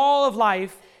all of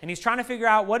life, and he's trying to figure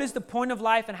out what is the point of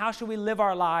life and how should we live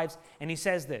our lives. And he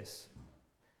says this: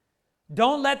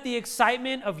 don't let the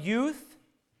excitement of youth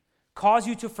cause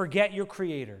you to forget your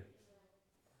Creator.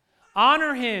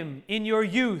 Honor Him in your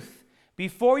youth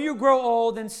before you grow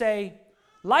old and say,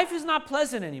 life is not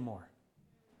pleasant anymore.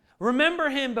 Remember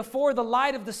Him before the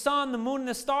light of the sun, the moon, and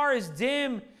the star is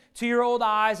dim to your old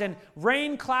eyes, and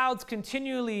rain clouds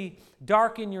continually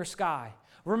darken your sky.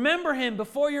 Remember Him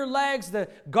before your legs, the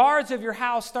guards of your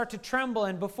house start to tremble,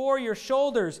 and before your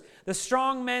shoulders, the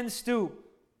strong men stoop.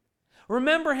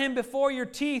 Remember Him before your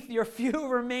teeth, your few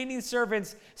remaining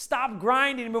servants stop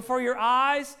grinding, and before your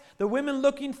eyes, the women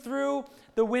looking through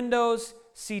the windows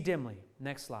see dimly.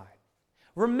 Next slide.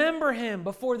 Remember Him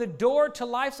before the door to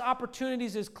life's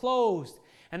opportunities is closed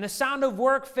and the sound of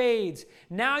work fades.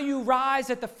 Now you rise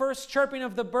at the first chirping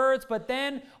of the birds, but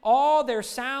then all their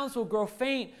sounds will grow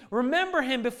faint. Remember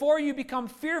Him before you become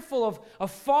fearful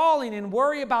of falling and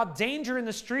worry about danger in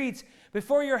the streets,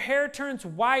 before your hair turns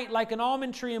white like an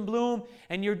almond tree in bloom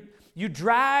and you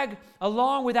drag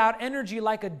along without energy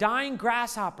like a dying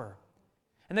grasshopper,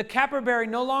 and the caperberry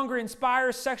no longer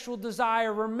inspires sexual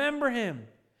desire. Remember Him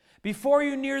before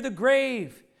you near the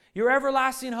grave, your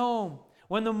everlasting home,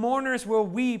 when the mourners will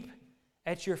weep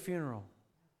at your funeral.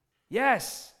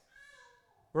 Yes,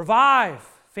 revive,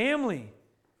 family.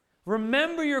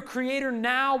 Remember your Creator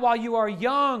now while you are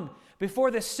young,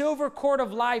 before the silver cord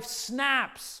of life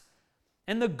snaps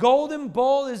and the golden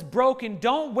bowl is broken.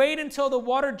 Don't wait until the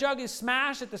water jug is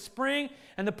smashed at the spring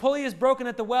and the pulley is broken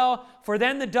at the well, for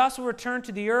then the dust will return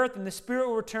to the earth and the spirit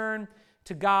will return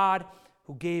to God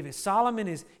who gave it. Solomon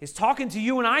is talking to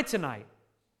you and I tonight.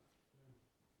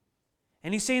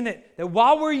 And he's saying that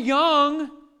while we're young,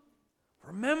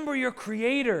 remember your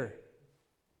Creator.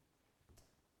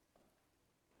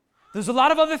 There's a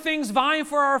lot of other things vying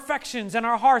for our affections and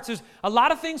our hearts. There's a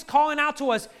lot of things calling out to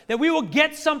us that we will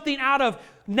get something out of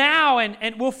now,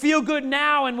 and we'll feel good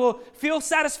now, and we'll feel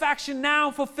satisfaction now,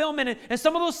 fulfillment, and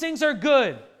some of those things are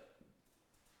good.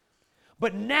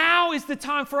 But now is the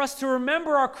time for us to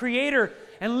remember our Creator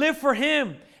and live for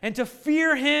Him and to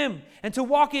fear Him and to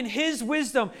walk in His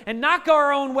wisdom and not go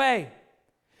our own way.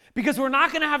 Because we're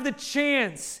not going to have the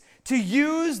chance to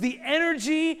use the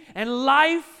energy and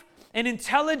life and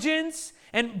intelligence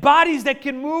and bodies that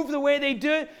can move the way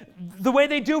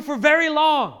they do for very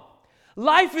long.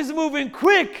 Life is moving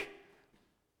quick.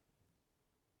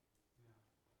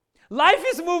 Life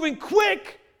is moving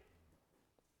quick.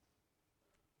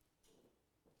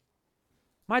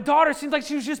 My daughter seems like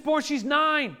she was just born. She's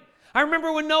 9. I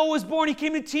remember when Noah was born, he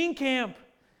came to teen camp.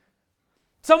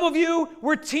 Some of you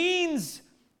were teens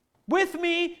with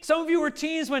me. Some of you were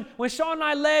teens when Sean and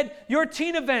I led your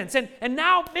teen events. And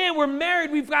now, man, we're married.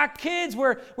 We've got kids.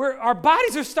 We're our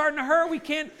bodies are starting to hurt. We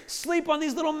can't sleep on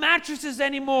these little mattresses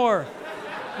anymore.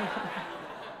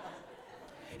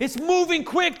 It's moving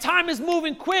quick. Time is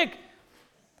moving quick.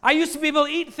 I used to be able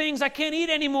to eat things I can't eat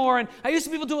anymore. And I used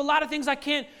to be able to do a lot of things I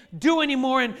can't do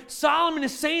anymore. And Solomon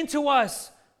is saying to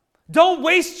us, don't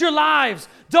waste your lives.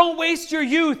 Don't waste your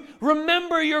youth.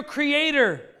 Remember your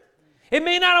Creator. It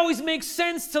may not always make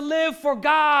sense to live for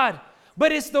God,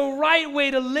 but it's the right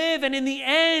way to live. And in the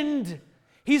end,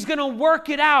 He's going to work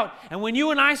it out. And when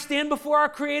you and I stand before our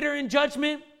Creator in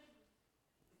judgment,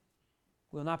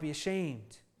 we'll not be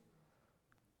ashamed.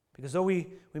 Because though we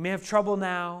may have trouble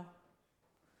now,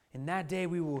 in that day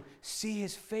we will see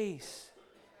His face.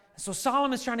 So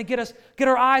Solomon's trying to get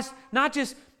our eyes not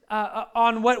just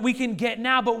on what we can get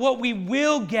now, but what we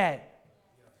will get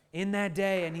in that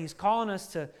day. And he's calling us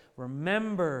to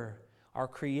remember our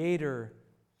Creator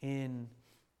in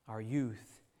our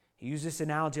youth. He used this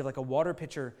analogy of like a water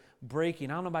pitcher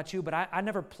breaking. I don't know about you, but I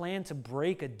never planned to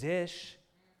break a dish.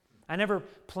 I never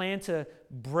planned to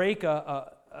break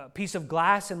a piece of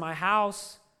glass in my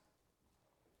house.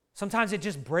 Sometimes it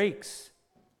just breaks.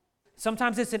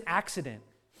 Sometimes it's an accident.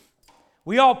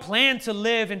 We all plan to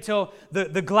live until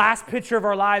the glass pitcher of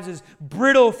our lives is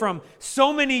brittle from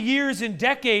so many years and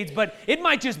decades, but it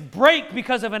might just break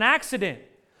because of an accident.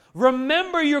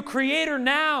 Remember your Creator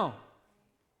now.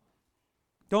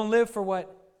 Don't live for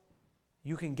what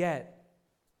you can get.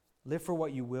 Live for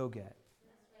what you will get.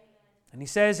 And he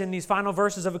says in these final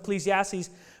verses of Ecclesiastes,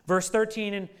 verse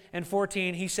 13 and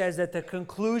 14, he says that the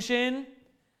conclusion,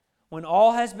 when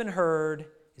all has been heard,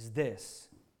 is this: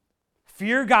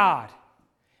 fear God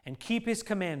and keep His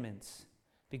commandments,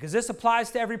 because this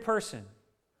applies to every person.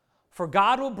 For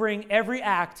God will bring every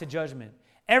act to judgment,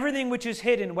 everything which is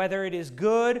hidden, whether it is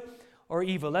good or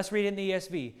evil. Let's read it in the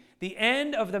ESV. The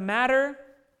end of the matter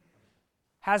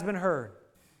has been heard.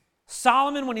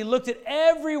 Solomon, when he looked at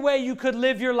every way you could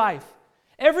live your life,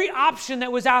 every option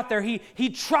that was out there, he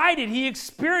tried it, he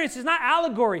experienced it. It's not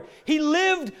allegory. He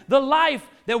lived the life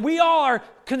that we all are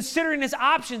considering as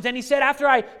options. And he said, after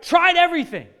I tried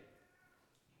everything,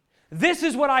 this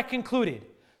is what I concluded.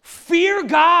 Fear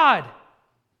God.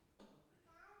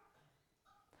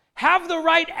 Have the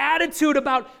right attitude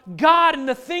about God and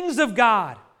the things of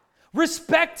God.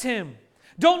 Respect Him.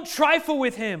 Don't trifle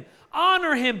with Him.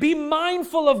 Honor Him. Be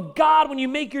mindful of God when you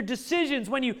make your decisions,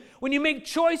 when you make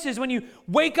choices, when you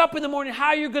wake up in the morning,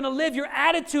 how you're going to live. Your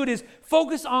attitude is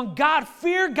focused on God.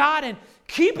 Fear God and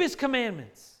keep His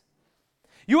commandments.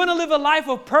 You want to live a life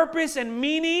of purpose and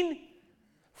meaning?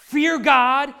 Fear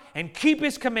God and keep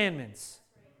His commandments.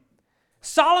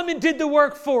 Solomon did the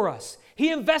work for us.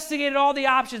 He investigated all the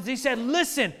options. He said,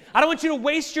 listen, I don't want you to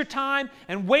waste your time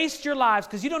and waste your lives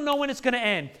because you don't know when it's going to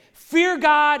end. Fear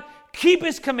God, keep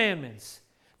His commandments.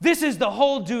 This is the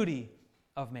whole duty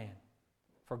of man.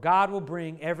 For God will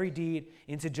bring every deed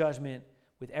into judgment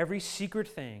with every secret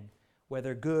thing,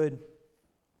 whether good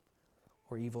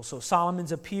or evil. So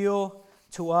Solomon's appeal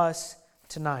to us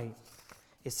tonight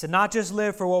is to not just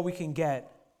live for what we can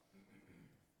get,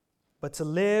 but to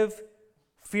live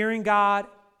fearing God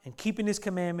and keeping His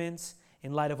commandments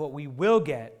in light of what we will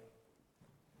get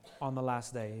on the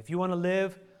last day. If you want to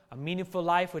live a meaningful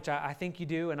life, which I think you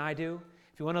do and I do,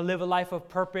 if you want to live a life of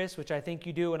purpose, which I think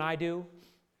you do and I do,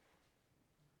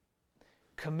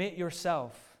 commit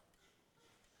yourself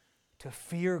to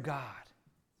fear God,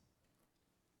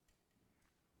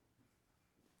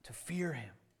 to fear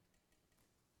Him,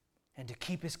 and to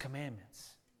keep His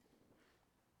commandments.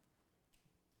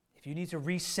 If you need to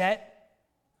reset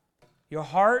your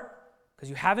heart because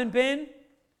you haven't been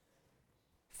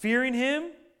fearing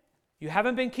Him, you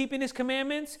haven't been keeping His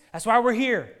commandments, that's why we're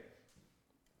here.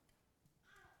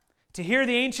 To hear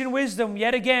the ancient wisdom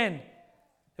yet again,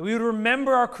 that we would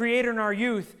remember our Creator in our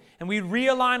youth, and we'd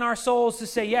realign our souls to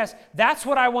say, yes, that's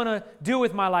what I want to do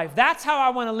with my life. That's how I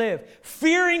want to live.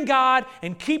 Fearing God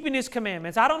and keeping His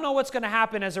commandments. I don't know what's going to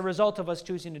happen as a result of us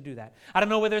choosing to do that. I don't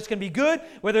know whether it's going to be good,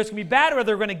 whether it's going to be bad,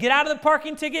 whether we're going to get out of the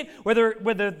parking ticket, whether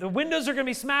the windows are going to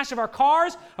be smashed of our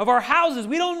cars, of our houses.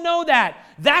 We don't know that.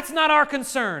 That's not our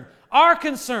concern. Our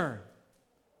concern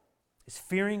is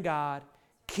fearing God,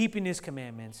 keeping His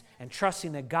commandments, and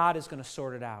trusting that God is going to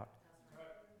sort it out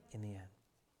in the end.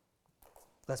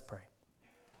 Let's pray.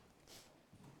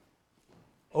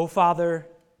 Oh, Father,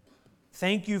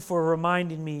 thank You for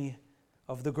reminding me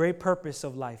of the great purpose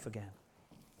of life again.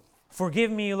 Forgive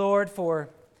me, Lord, for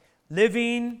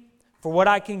living for what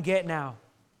I can get now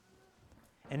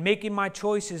and making my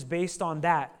choices based on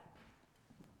that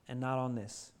and not on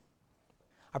this.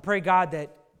 I pray, God, that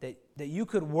You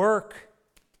could work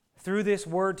through this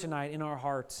word tonight in our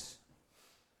hearts,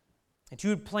 that You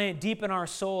would plant deep in our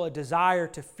soul a desire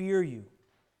to fear You,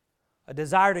 a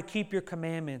desire to keep Your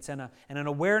commandments, and an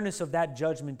awareness of that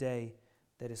judgment day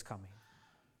that is coming.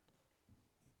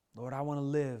 Lord, I want to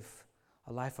live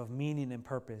a life of meaning and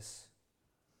purpose.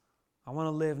 I want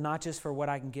to live not just for what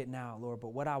I can get now, Lord,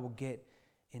 but what I will get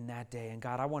in that day. And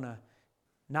God, I want to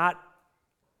not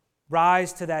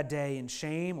rise to that day in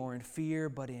shame or in fear,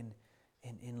 but in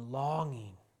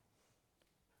longing.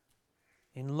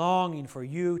 In longing for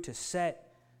You to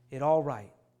set it all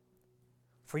right.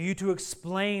 For You to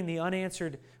explain the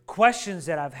unanswered questions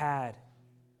that I've had.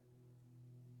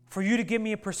 For You to give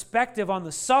me a perspective on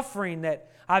the suffering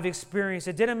that I've experienced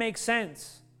that didn't make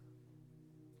sense.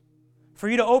 For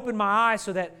You to open my eyes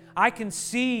so that I can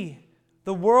see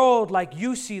the world like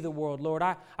You see the world, Lord.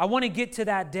 I want to get to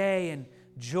that day in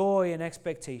joy and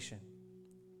expectation.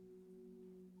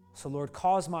 So, Lord,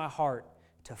 cause my heart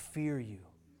to fear You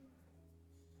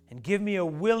and give me a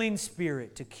willing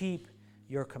spirit to keep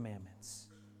Your commandments.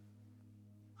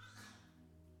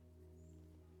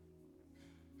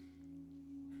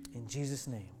 In Jesus'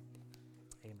 name,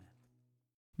 amen.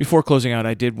 Before closing out,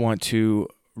 I did want to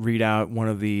read out one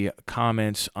of the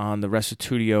comments on the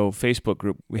Restitutio Facebook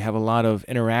group. We have a lot of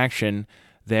interaction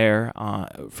there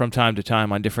from time to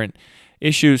time on different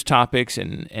issues, topics,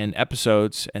 and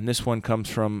episodes. And this one comes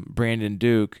from Brandon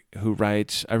Duke, who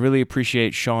writes, "I really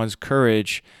appreciate Sean's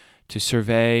courage to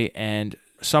survey and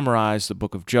summarize the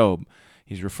book of Job."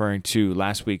 He's referring to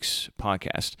last week's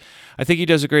podcast. "I think he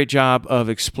does a great job of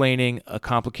explaining a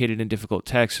complicated and difficult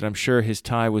text, and I'm sure his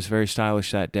tie was very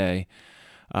stylish that day.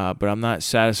 But I'm not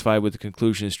satisfied with the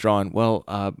conclusions drawn." Well,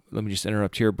 let me just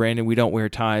interrupt here. Brandon, we don't wear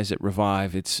ties at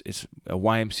Revive. It's a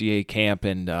YMCA camp,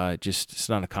 and it's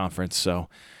not a conference, so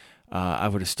I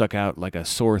would have stuck out like a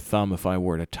sore thumb if I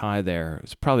wore a tie there.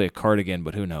 It's probably a cardigan,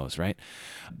 but who knows, right?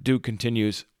 Duke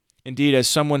continues, "Indeed, as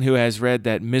someone who has read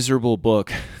that miserable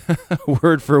book,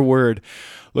 word for word,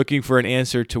 looking for an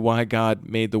answer to why God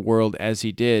made the world as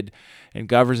he did and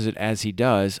governs it as he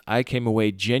does, I came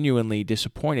away genuinely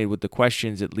disappointed with the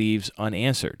questions it leaves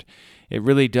unanswered. It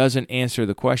really doesn't answer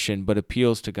the question, but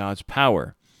appeals to God's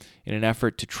power in an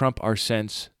effort to trump our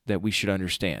sense that we should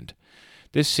understand.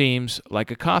 This seems like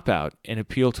a cop-out, an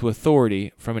appeal to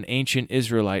authority from an ancient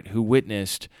Israelite who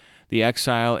witnessed the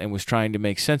exile and was trying to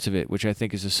make sense of it, which I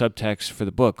think is a subtext for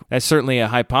the book. That's certainly a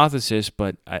hypothesis,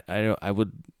 but I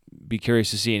would be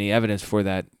curious to see any evidence for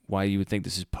that, why you would think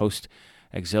this is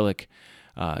post-exilic,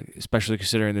 especially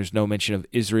considering there's no mention of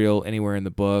Israel anywhere in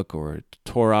the book or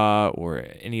Torah or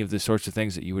any of the sorts of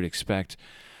things that you would expect.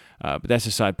 But that's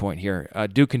a side point here.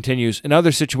 Duke continues, "In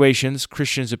other situations,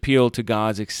 Christians appeal to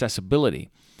God's accessibility,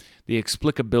 the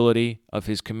explicability of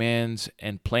his commands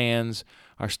and plans,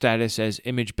 our status as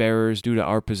image bearers due to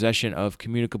our possession of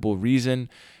communicable reason,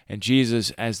 and Jesus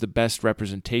as the best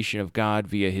representation of God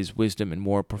via his wisdom and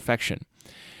moral perfection.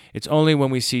 It's only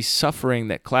when we see suffering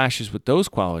that clashes with those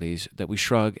qualities that we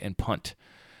shrug and punt.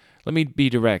 Let me be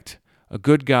direct. A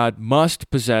good God must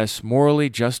possess morally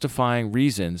justifying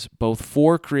reasons both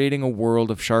for creating a world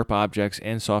of sharp objects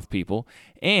and soft people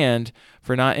and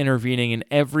for not intervening in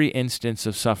every instance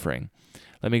of suffering.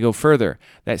 Let me go further.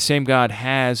 That same God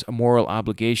has a moral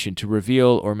obligation to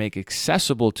reveal or make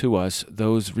accessible to us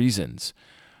those reasons.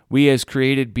 We as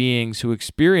created beings who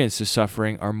experience the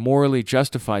suffering are morally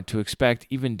justified to expect,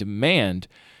 even demand,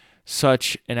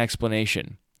 such an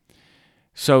explanation.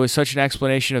 So is such an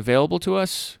explanation available to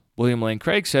us? William Lane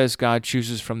Craig says God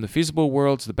chooses from the feasible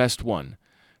worlds the best one.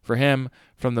 For him,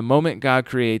 from the moment God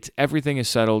creates, everything is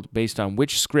settled based on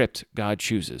which script God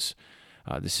chooses.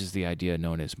 This is the idea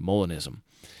known as Molinism.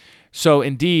 So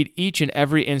indeed, each and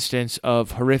every instance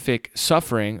of horrific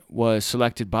suffering was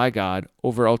selected by God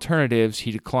over alternatives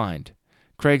he declined.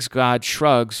 Craig's God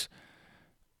shrugs,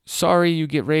 "Sorry you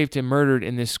get raped and murdered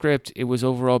in this script. It was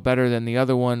overall better than the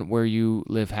other one where you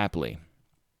live happily."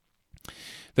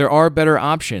 There are better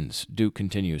options, Duke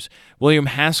continues. William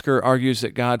Hasker argues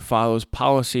that God follows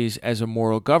policies as a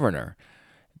moral governor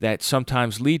that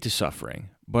sometimes lead to suffering,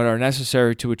 but are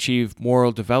necessary to achieve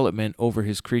moral development over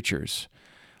his creatures.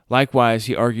 Likewise,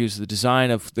 he argues the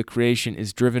design of the creation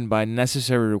is driven by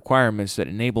necessary requirements that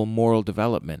enable moral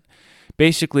development.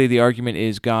 Basically, the argument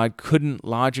is God couldn't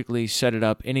logically set it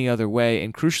up any other way,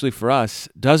 and crucially for us,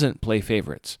 doesn't play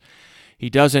favorites. He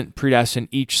doesn't predestine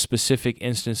each specific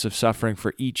instance of suffering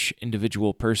for each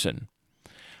individual person.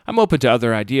 I'm open to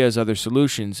other ideas, other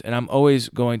solutions, and I'm always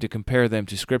going to compare them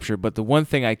to Scripture, but the one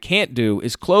thing I can't do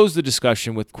is close the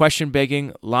discussion with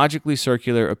question-begging, logically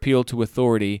circular appeal to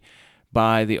authority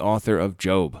by the author of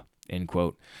Job, end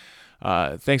quote.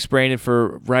 Thanks, Brandon,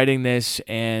 for writing this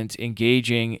and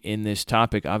engaging in this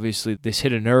topic. Obviously, this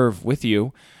hit a nerve with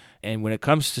you, and when it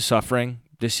comes to suffering,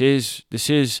 this is,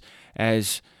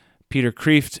 as Peter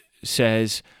Kreeft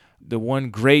says, the one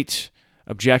great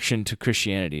objection to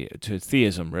Christianity, to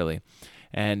theism, really.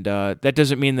 And that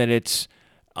doesn't mean that it's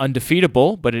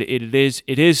undefeatable, but it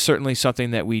is certainly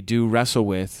something that we do wrestle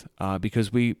with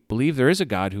because we believe there is a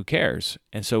God who cares.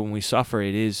 And so when we suffer,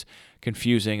 it is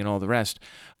confusing and all the rest.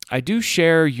 I do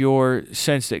share your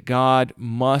sense that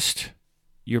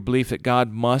your belief that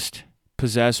God must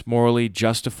possess morally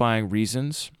justifying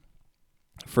reasons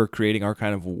for creating our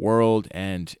kind of world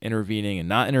and intervening and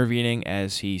not intervening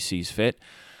as he sees fit.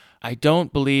 I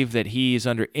don't believe that he is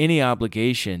under any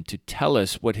obligation to tell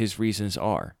us what his reasons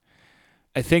are.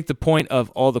 I think the point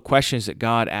of all the questions that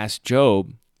God asked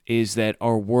Job is that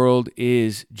our world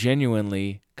is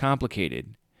genuinely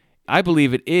complicated. I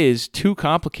believe it is too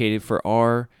complicated for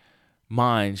our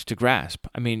minds to grasp.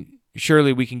 I mean,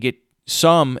 surely we can get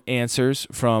some answers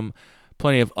from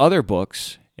plenty of other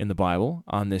books in the Bible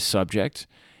on this subject,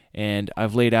 and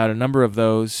I've laid out a number of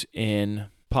those in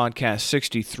podcast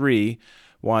 63,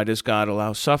 Why Does God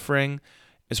Allow Suffering?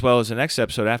 as well as the next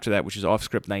episode after that, which is Off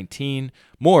Script 19,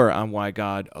 more on why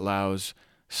God allows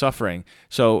suffering.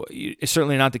 So it's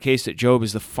certainly not the case that Job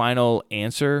is the final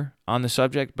answer on the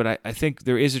subject, but I think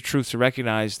there is a truth to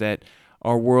recognize that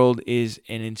our world is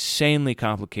an insanely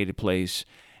complicated place,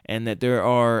 and that there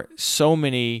are so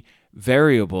many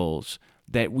variables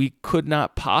that we could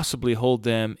not possibly hold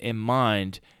them in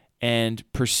mind and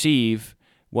perceive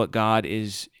what God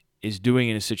is doing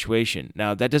in a situation.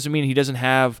 Now, that doesn't mean he doesn't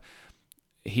have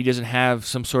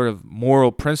some sort of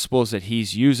moral principles that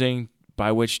he's using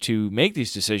by which to make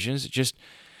these decisions. It just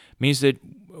means that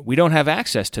we don't have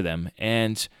access to them.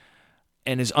 And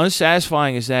as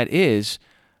unsatisfying as that is,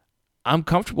 I'm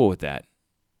comfortable with that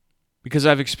because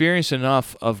I've experienced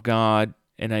enough of God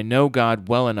and I know God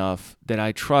well enough that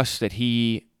I trust that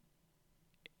he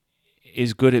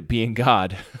is good at being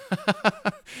God.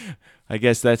 I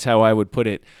guess that's how I would put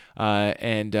it.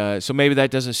 So maybe that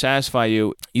doesn't satisfy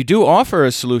you. You do offer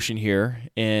a solution here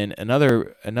in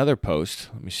another post.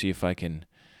 Let me see if I can.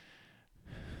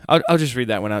 I'll just read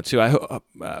that one out too.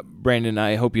 Brandon,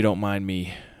 I hope you don't mind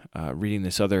me reading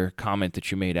this other comment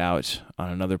that you made out on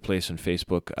another place on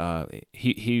Facebook.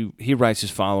 He writes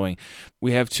as following: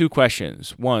 we have two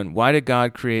questions. One, why did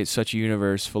God create such a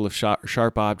universe full of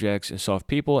sharp objects and soft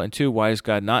people? And two, why does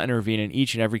God not intervene in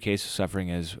each and every case of suffering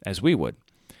as we would?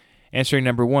 Answering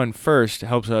number one first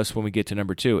helps us when we get to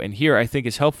number two. And here I think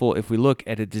it's helpful if we look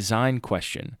at a design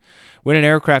question. When an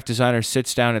aircraft designer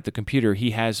sits down at the computer,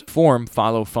 he has form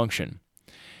follow function.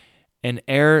 An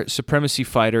air supremacy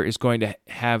fighter is going to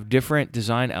have different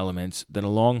design elements than a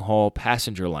long-haul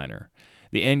passenger liner.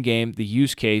 The end game, the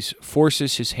use case,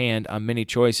 forces his hand on many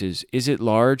choices. Is it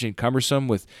large and cumbersome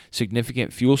with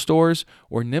significant fuel stores,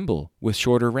 or nimble with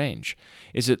shorter range?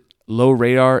 Is it low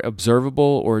radar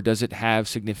observable, or does it have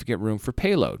significant room for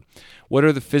payload? What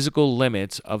are the physical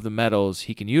limits of the metals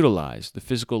he can utilize, the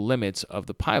physical limits of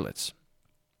the pilots?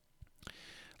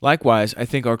 Likewise, I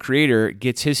think our Creator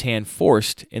gets his hand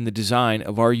forced in the design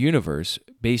of our universe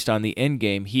based on the end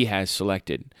game he has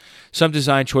selected. Some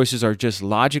design choices are just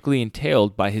logically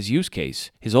entailed by his use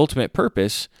case. His ultimate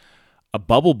purpose, a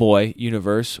Bubble Boy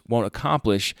universe, won't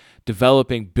accomplish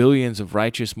developing billions of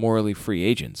righteous, morally free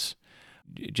agents.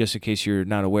 Just in case you're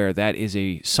not aware, that is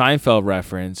a Seinfeld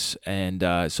reference,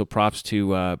 and so props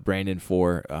to Brandon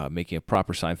for making a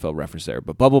proper Seinfeld reference there.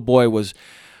 But Bubble Boy was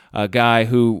a guy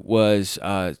who was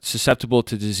susceptible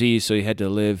to disease, so he had to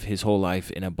live his whole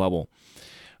life in a bubble.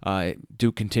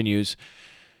 Duke continues,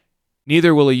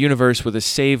 neither will a universe with a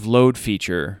save load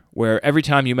feature, where every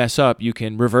time you mess up, you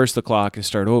can reverse the clock and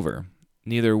start over.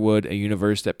 Neither would a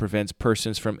universe that prevents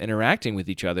persons from interacting with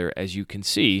each other. As you can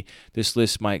see, this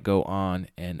list might go on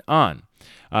and on.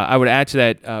 I would add to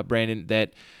that, Brandon,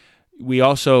 that we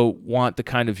also want the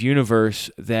kind of universe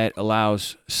that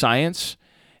allows science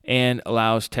and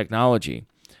allows technology.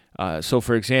 So,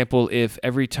 for example, if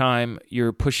every time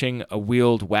you're pushing a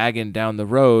wheeled wagon down the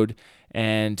road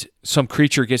and some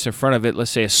creature gets in front of it, let's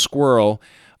say a squirrel,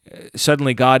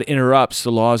 suddenly God interrupts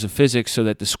the laws of physics so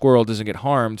that the squirrel doesn't get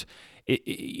harmed.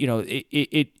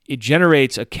 It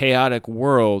generates a chaotic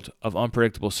world of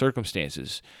unpredictable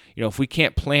circumstances. If we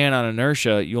can't plan on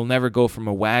inertia, you'll never go from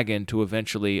a wagon to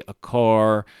eventually a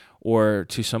car or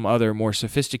to some other more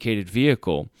sophisticated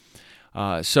vehicle.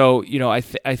 I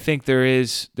think there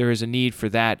is a need for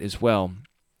that as well.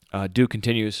 Duke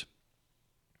continues.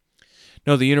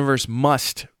 No, the universe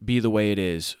must be the way it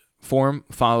is. Form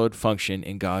followed function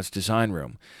in God's design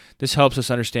room. This helps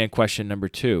us understand question number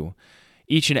two.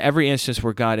 Each and every instance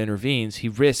where God intervenes, he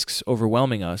risks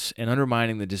overwhelming us and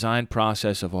undermining the design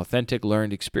process of authentic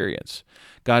learned experience.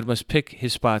 God must pick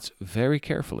his spots very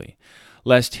carefully,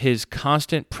 lest his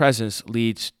constant presence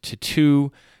leads to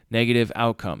two negative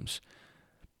outcomes: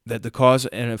 that the cause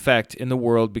and effect in the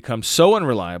world becomes so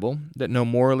unreliable that no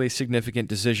morally significant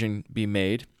decision be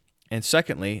made, and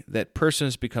secondly, that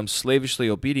persons become slavishly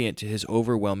obedient to his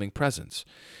overwhelming presence.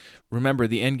 Remember,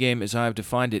 the end game, as I have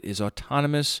defined it, is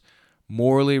autonomous,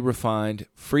 morally refined,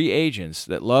 free agents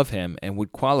that love him and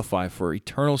would qualify for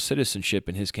eternal citizenship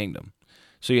in his kingdom.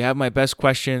 So you have my best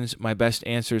questions, my best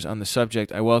answers on the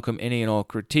subject. I welcome any and all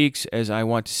critiques, as I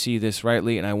want to see this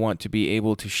rightly, and I want to be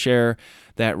able to share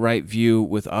that right view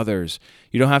with others.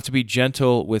 You don't have to be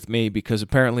gentle with me, because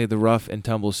apparently the rough and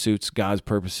tumble suits God's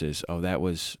purposes. Oh, that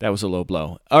was a low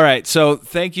blow. All right, so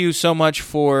thank you so much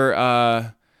for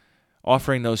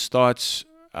offering those thoughts,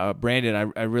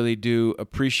 Brandon. I really do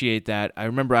appreciate that. I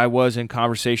remember I was in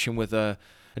conversation with a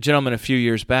gentleman a few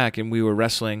years back, and we were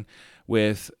wrestling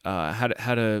with how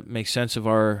to make sense of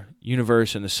our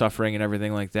universe and the suffering and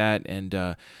everything like that.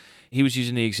 And he was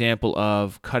using the example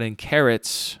of cutting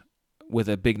carrots with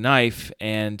a big knife,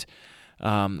 and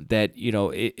that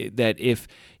that if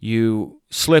you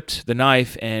slipped the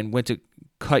knife and went to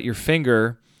cut your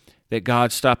finger, that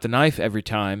God stopped the knife every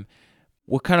time.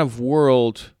 What kind of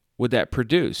world would that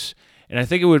produce? And I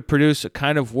think it would produce a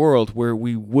kind of world where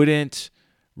we wouldn't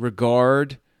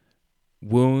regard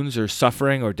wounds or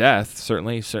suffering or death,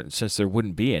 certainly since there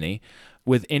wouldn't be any,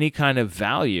 with any kind of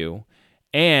value,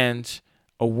 and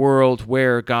a world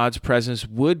where God's presence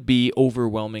would be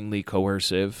overwhelmingly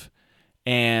coercive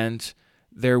and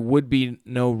there would be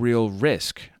no real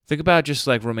risk. Think about just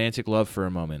like romantic love for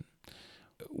a moment.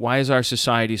 Why is our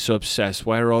society so obsessed?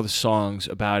 Why are all the songs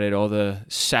about it, all the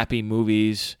sappy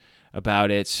movies about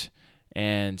it,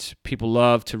 and people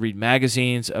love to read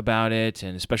magazines about it,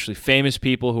 and especially famous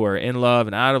people who are in love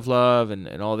and out of love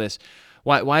and all this?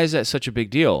 Why is that such a big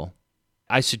deal?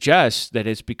 I suggest that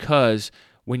it's because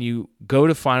when you go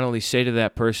to finally say to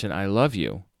that person, I love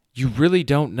you, you really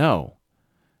don't know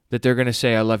that they're going to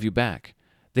say, I love you back.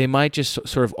 They might just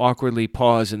sort of awkwardly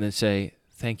pause and then say,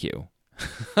 thank you.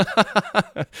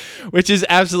 Which is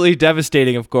absolutely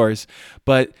devastating, of course.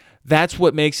 But that's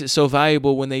what makes it so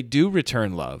valuable when they do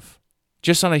return love,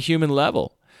 just on a human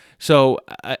level. So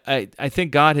I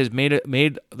think God has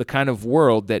made the kind of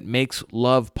world that makes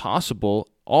love possible,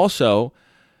 also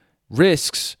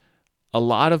risks a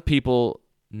lot of people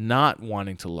not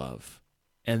wanting to love.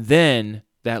 And then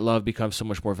that love becomes so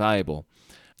much more valuable.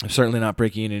 I'm certainly not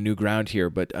breaking into new ground here,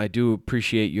 but I do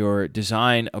appreciate your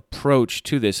design approach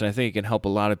to this, and I think it can help a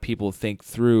lot of people think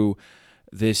through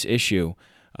this issue.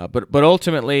 But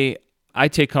ultimately, I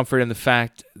take comfort in the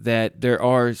fact that there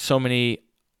are so many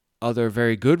other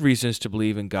very good reasons to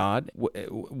believe in God,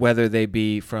 whether they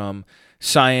be from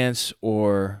science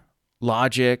or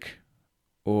logic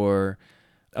or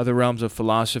other realms of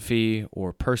philosophy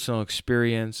or personal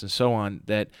experience and so on,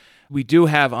 that we do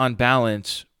have, on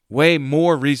balance, way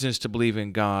more reasons to believe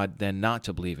in God than not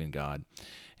to believe in God.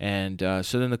 And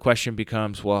so then the question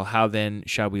becomes, well, how then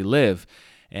shall we live?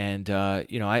 And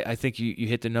I think you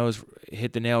hit the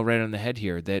nail right on the head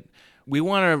here, that we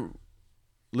want to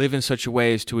live in such a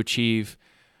way as to achieve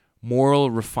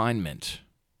moral refinement,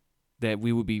 that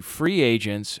we would be free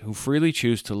agents who freely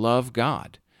choose to love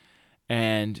God,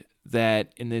 and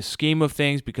that in the scheme of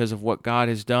things, because of what God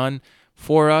has done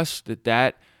for us,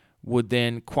 that would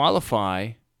then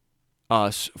qualify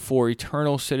us for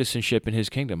eternal citizenship in his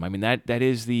kingdom. I mean, that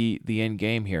is the end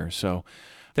game here. So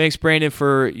thanks, Brandon,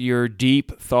 for your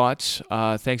deep thoughts.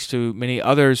 Thanks to many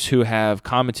others who have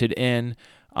commented in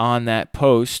on that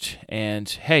post. And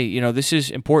hey, this is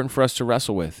important for us to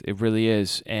wrestle with. It really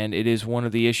is. And it is one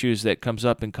of the issues that comes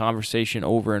up in conversation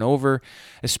over and over,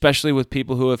 especially with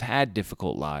people who have had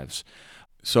difficult lives.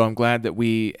 So I'm glad that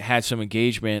we had some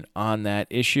engagement on that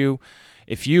issue.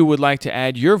 If you would like to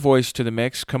add your voice to the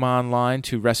mix, come online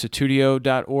to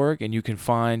restitutio.org, and you can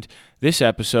find this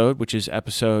episode, which is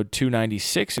episode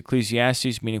 296,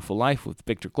 Ecclesiastes, Meaningful Life with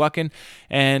Victor Gluckin,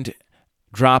 and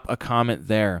drop a comment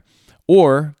there.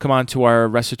 Or come on to our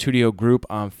Restitutio group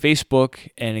on Facebook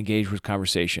and engage with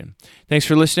conversation. Thanks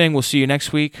for listening. We'll see you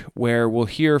next week, where we'll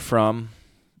hear from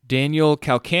Daniel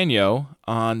Calcagno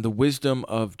on the wisdom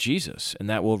of Jesus, and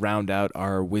that will round out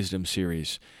our wisdom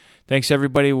series. Thanks,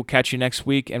 everybody. We'll catch you next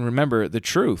week. And remember, the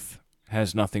truth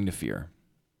has nothing to fear.